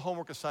one little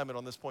homework assignment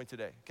on this point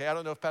today. Okay, I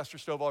don't know if Pastor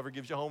Stovall ever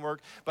gives you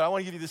homework, but I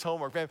want to give you this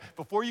homework. Man,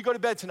 before you go to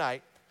bed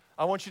tonight,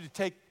 I want you to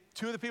take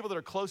 2 of the people that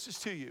are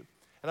closest to you,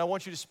 and I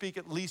want you to speak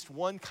at least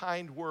one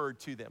kind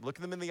word to them. Look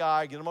them in the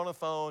eye, get them on the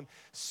phone,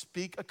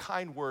 speak a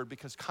kind word,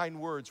 because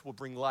kind words will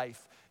bring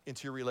life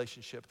into your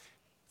relationship.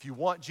 If you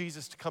want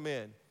Jesus to come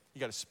in, you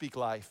got to speak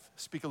life.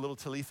 Speak a little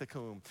Talitha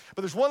Kum.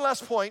 But there's one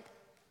last point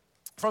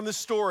from this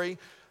story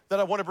that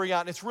I want to bring out,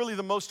 and it's really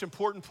the most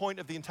important point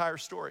of the entire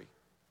story.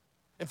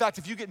 In fact,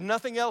 if you get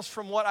nothing else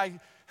from what I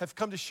have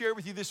come to share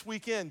with you this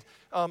weekend,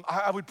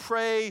 I would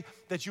pray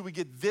that you would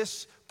get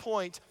this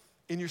point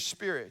in your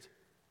spirit,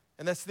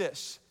 and that's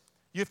this.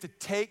 You have to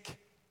take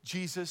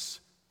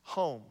Jesus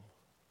home.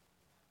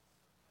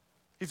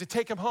 You have to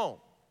take him home.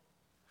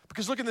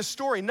 Because look in the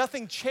story,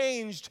 nothing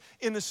changed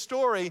in the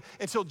story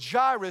until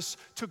Jairus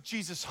took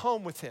Jesus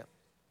home with him.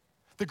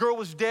 The girl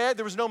was dead,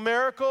 there was no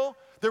miracle,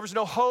 there was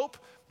no hope,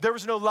 there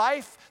was no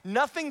life.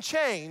 Nothing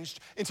changed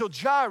until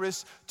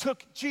Jairus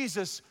took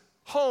Jesus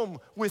home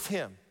with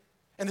him.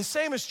 And the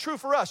same is true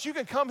for us. You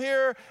can come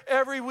here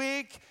every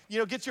week,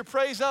 get your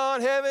praise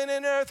on, heaven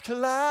and earth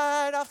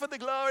collide, off of the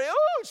glory.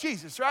 Oh,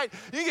 Jesus, right?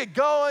 You get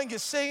going,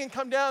 get singing,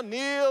 come down,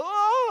 kneel.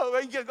 Oh,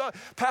 you get going.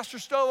 Pastor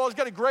Stovall's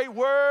got a great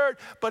word.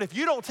 But if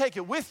you don't take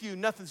it with you,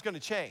 nothing's going to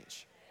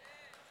change.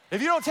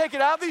 If you don't take it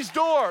out these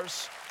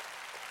doors,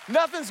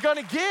 nothing's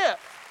going to give.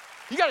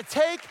 You got to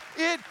take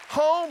it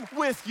home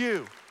with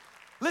you.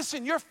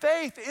 Listen, your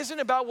faith isn't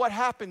about what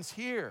happens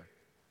here.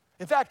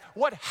 In fact,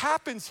 what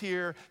happens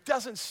here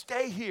doesn't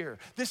stay here.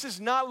 This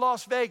is not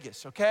Las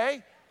Vegas, okay? You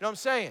know what I'm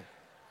saying?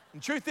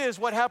 And the truth is,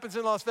 what happens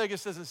in Las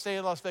Vegas doesn't stay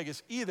in Las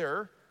Vegas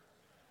either,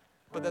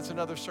 but that's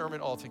another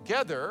sermon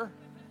altogether,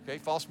 okay?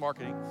 False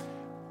marketing.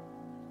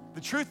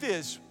 The truth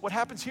is, what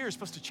happens here is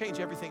supposed to change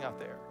everything out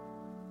there.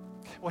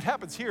 What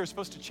happens here is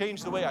supposed to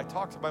change the way I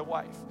talk to my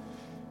wife.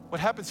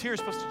 What happens here is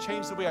supposed to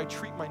change the way I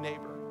treat my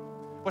neighbor.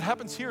 What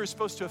happens here is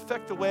supposed to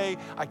affect the way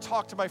I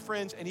talk to my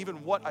friends and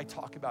even what I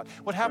talk about.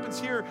 What happens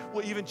here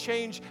will even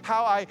change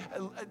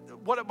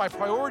what my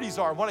priorities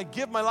are, what I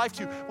give my life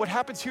to. What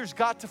happens here has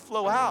got to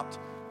flow out.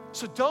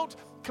 So don't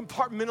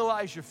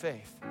compartmentalize your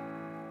faith.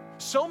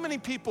 So many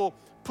people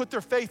put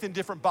their faith in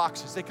different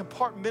boxes. They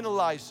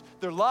compartmentalize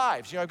their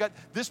lives. I've got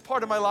this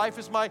part of my life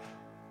is my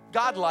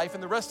God life,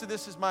 and the rest of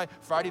this is my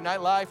Friday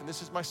night life, and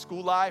this is my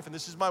school life, and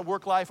this is my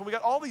work life, and we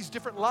got all these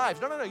different lives.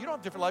 No, you don't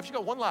have different lives. You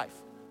got one life.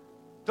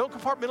 Don't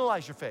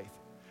compartmentalize your faith.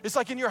 It's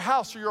like in your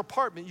house or your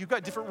apartment, you've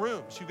got different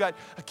rooms. You've got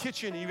a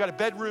kitchen, and you've got a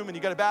bedroom, and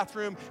you've got a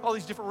bathroom, all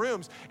these different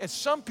rooms. And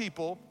some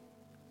people,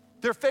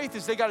 their faith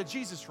is they got a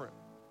Jesus room.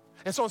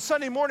 And so on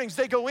Sunday mornings,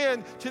 they go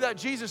in to that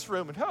Jesus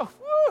room, and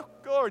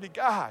glory to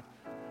God.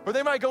 Or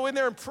they might go in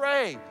there and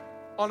pray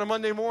on a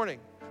Monday morning.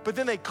 But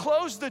then they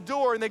close the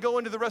door, and they go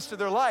into the rest of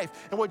their life.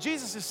 And what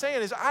Jesus is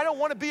saying is, I don't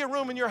want to be a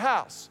room in your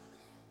house.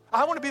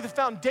 I want to be the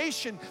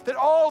foundation that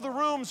all the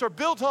rooms are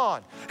built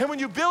on. And when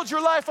you build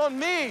your life on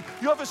me,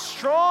 you have a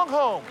strong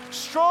home,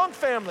 strong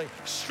family,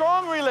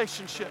 strong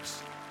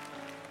relationships.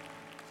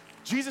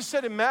 Jesus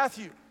said in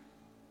Matthew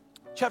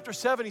chapter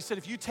 7, he said,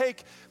 if you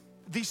take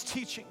these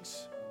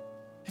teachings,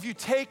 if you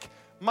take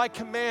my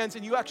commands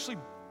and you actually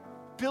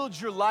build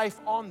your life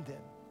on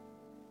them,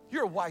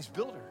 you're a wise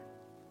builder.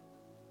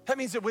 That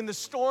means that when the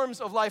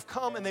storms of life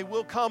come, and they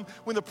will come,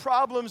 when the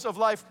problems of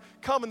life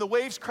come and the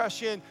waves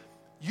crash in,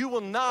 you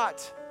will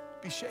not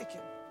be shaken.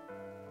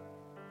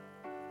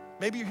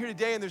 Maybe you're here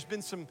today and there's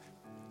been some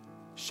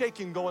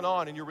shaking going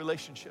on in your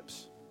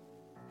relationships,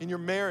 in your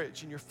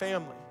marriage, in your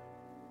family.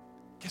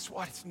 Guess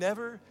what? It's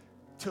never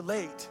too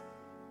late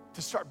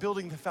to start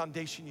building the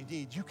foundation you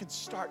need. You can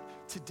start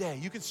today.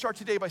 You can start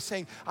today by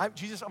saying,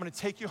 Jesus, I'm gonna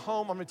take you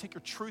home. I'm gonna take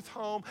your truth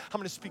home. I'm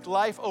gonna speak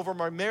life over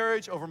my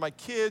marriage, over my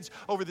kids,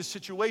 over the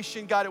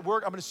situation, God, at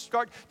work. I'm gonna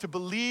start to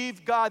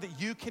believe, God, that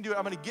you can do it.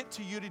 I'm gonna get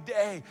to you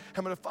today.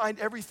 I'm gonna find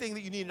everything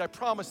that you need. And I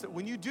promise that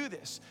when you do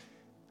this,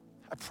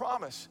 I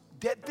promise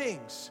dead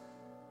things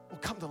will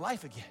come to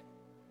life again.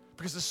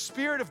 Because the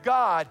Spirit of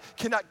God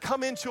cannot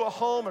come into a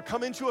home or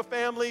come into a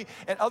family,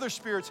 and other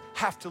spirits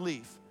have to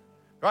leave.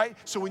 Right?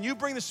 So when you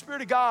bring the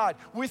Spirit of God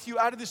with you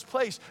out of this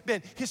place,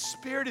 man, His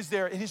Spirit is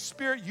there, and His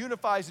Spirit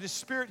unifies, and His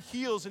Spirit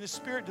heals, and His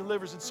Spirit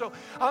delivers. And so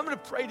I'm gonna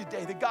pray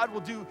today that God will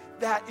do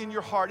that in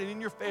your heart and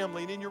in your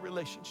family and in your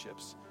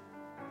relationships.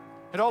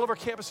 And all of our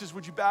campuses,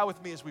 would you bow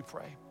with me as we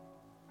pray?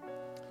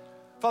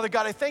 Father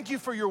God, I thank you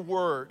for your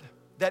word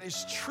that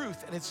is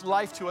truth and it's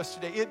life to us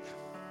today.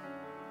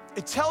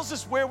 It tells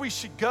us where we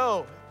should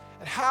go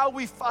and how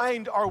we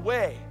find our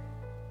way.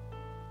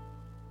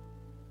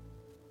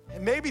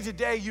 And maybe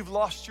today you've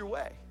lost your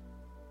way.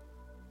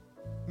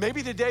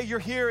 Maybe today you're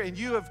here and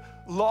you have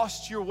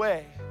lost your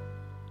way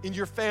in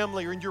your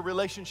family or in your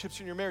relationships,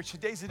 in your marriage.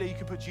 Today's the day you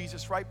can put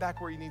Jesus right back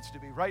where He needs to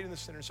be, right in the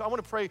center. So I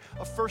want to pray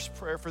a first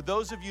prayer for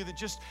those of you that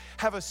just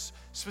have a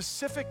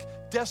specific,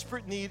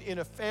 desperate need in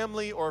a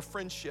family or a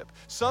friendship,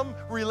 some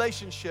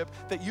relationship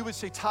that you would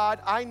say, Todd,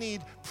 I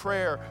need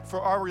prayer for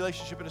our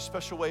relationship in a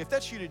special way. If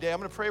that's you today, I'm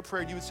going to pray a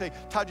prayer and you would say,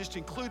 Todd, just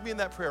include me in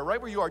that prayer. Right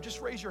where you are,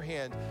 just raise your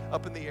hand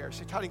up in the air.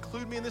 Say, Todd,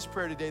 include me in this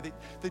prayer today,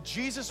 that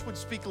Jesus would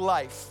speak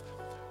life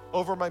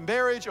over my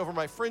marriage, over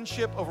my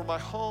friendship, over my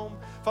home.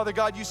 Father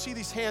God, you see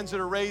these hands that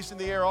are raised in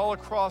the air all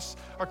across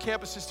our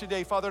campuses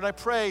today, Father, and I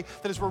pray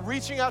that as we're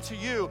reaching out to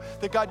you,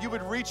 that God, you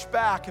would reach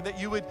back and that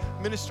you would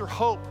minister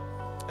hope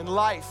and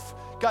life.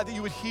 God, that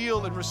you would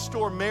heal and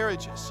restore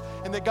marriages,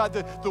 and that God,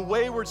 the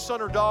wayward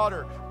son or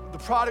daughter, the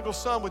prodigal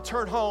son would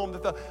turn home,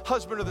 that the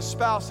husband or the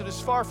spouse that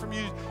is far from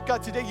you,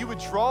 God, today you would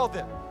draw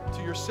them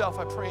to yourself.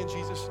 I pray in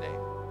Jesus' name.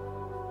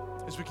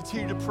 As we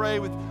continue to pray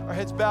with our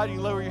heads bowed, you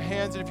can lower your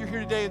hands. And if you're here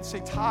today and say,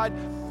 Todd,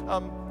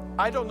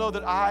 I don't know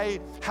that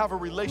I have a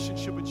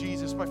relationship with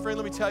Jesus. My friend,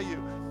 let me tell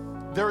you,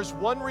 there is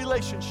one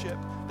relationship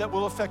that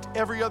will affect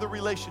every other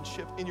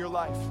relationship in your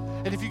life.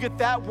 And if you get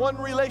that one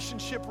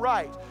relationship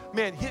right,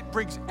 man, it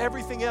brings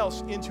everything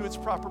else into its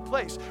proper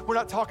place. We're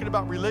not talking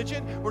about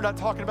religion. We're not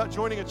talking about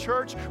joining a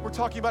church. We're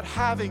talking about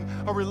having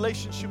a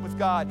relationship with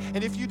God.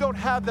 And if you don't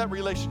have that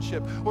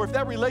relationship, or if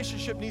that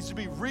relationship needs to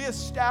be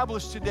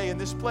reestablished today in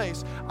this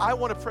place, I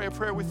want to pray a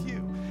prayer with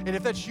you. And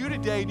if that's you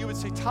today and you would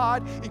say,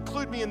 Todd,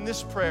 include me in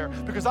this prayer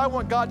because I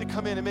want God to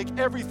come in and make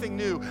everything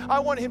new. I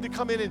want Him to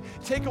come in and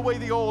take away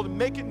the old and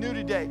make it new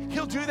today.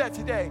 He'll do that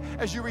today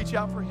as you reach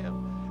out for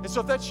Him. And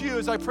so if that's you,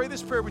 as I pray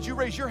this prayer, would you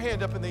raise your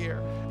hand up in the air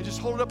and just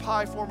hold it up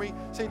high for me,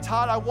 saying,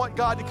 Todd, I want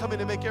God to come in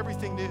and make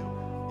everything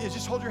new. Yeah,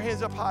 just hold your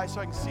hands up high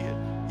so I can see it.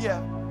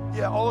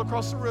 Yeah, all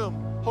across the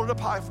room. Hold it up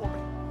high for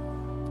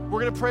me. We're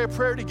going to pray a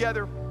prayer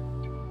together,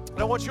 and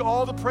I want you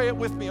all to pray it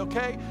with me,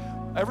 okay?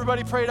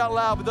 Everybody pray it out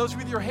loud, but those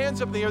with your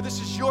hands up in the air,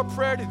 this is your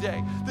prayer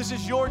today. This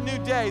is your new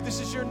day. This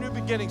is your new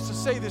beginning. So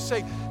say this,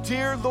 say,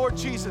 Dear Lord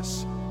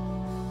Jesus.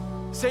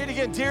 Say it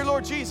again, Dear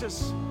Lord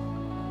Jesus,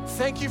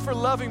 thank you for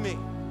loving me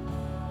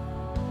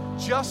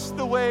just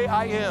the way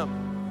I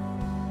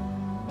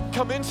am.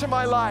 Come into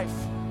my life.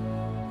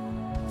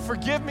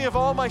 Forgive me of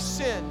all my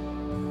sin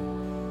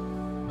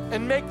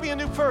and make me a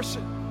new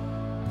person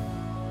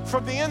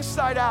from the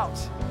inside out.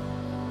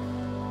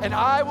 And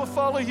I will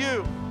follow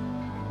you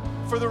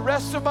for the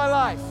rest of my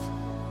life.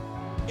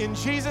 In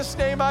Jesus'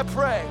 name I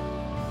pray.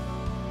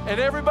 And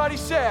everybody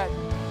said,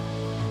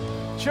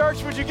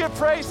 church, would you give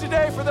praise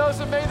today for those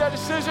that made that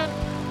decision?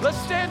 Let's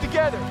stand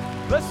together.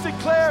 Let's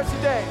declare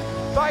today,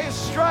 by His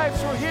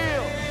stripes we're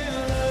healed.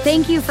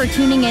 Thank you for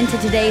tuning in to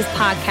today's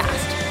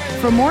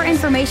podcast. For more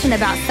information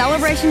about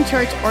Celebration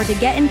Church or to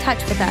get in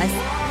touch with us,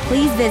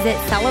 please visit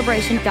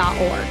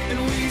celebration.org.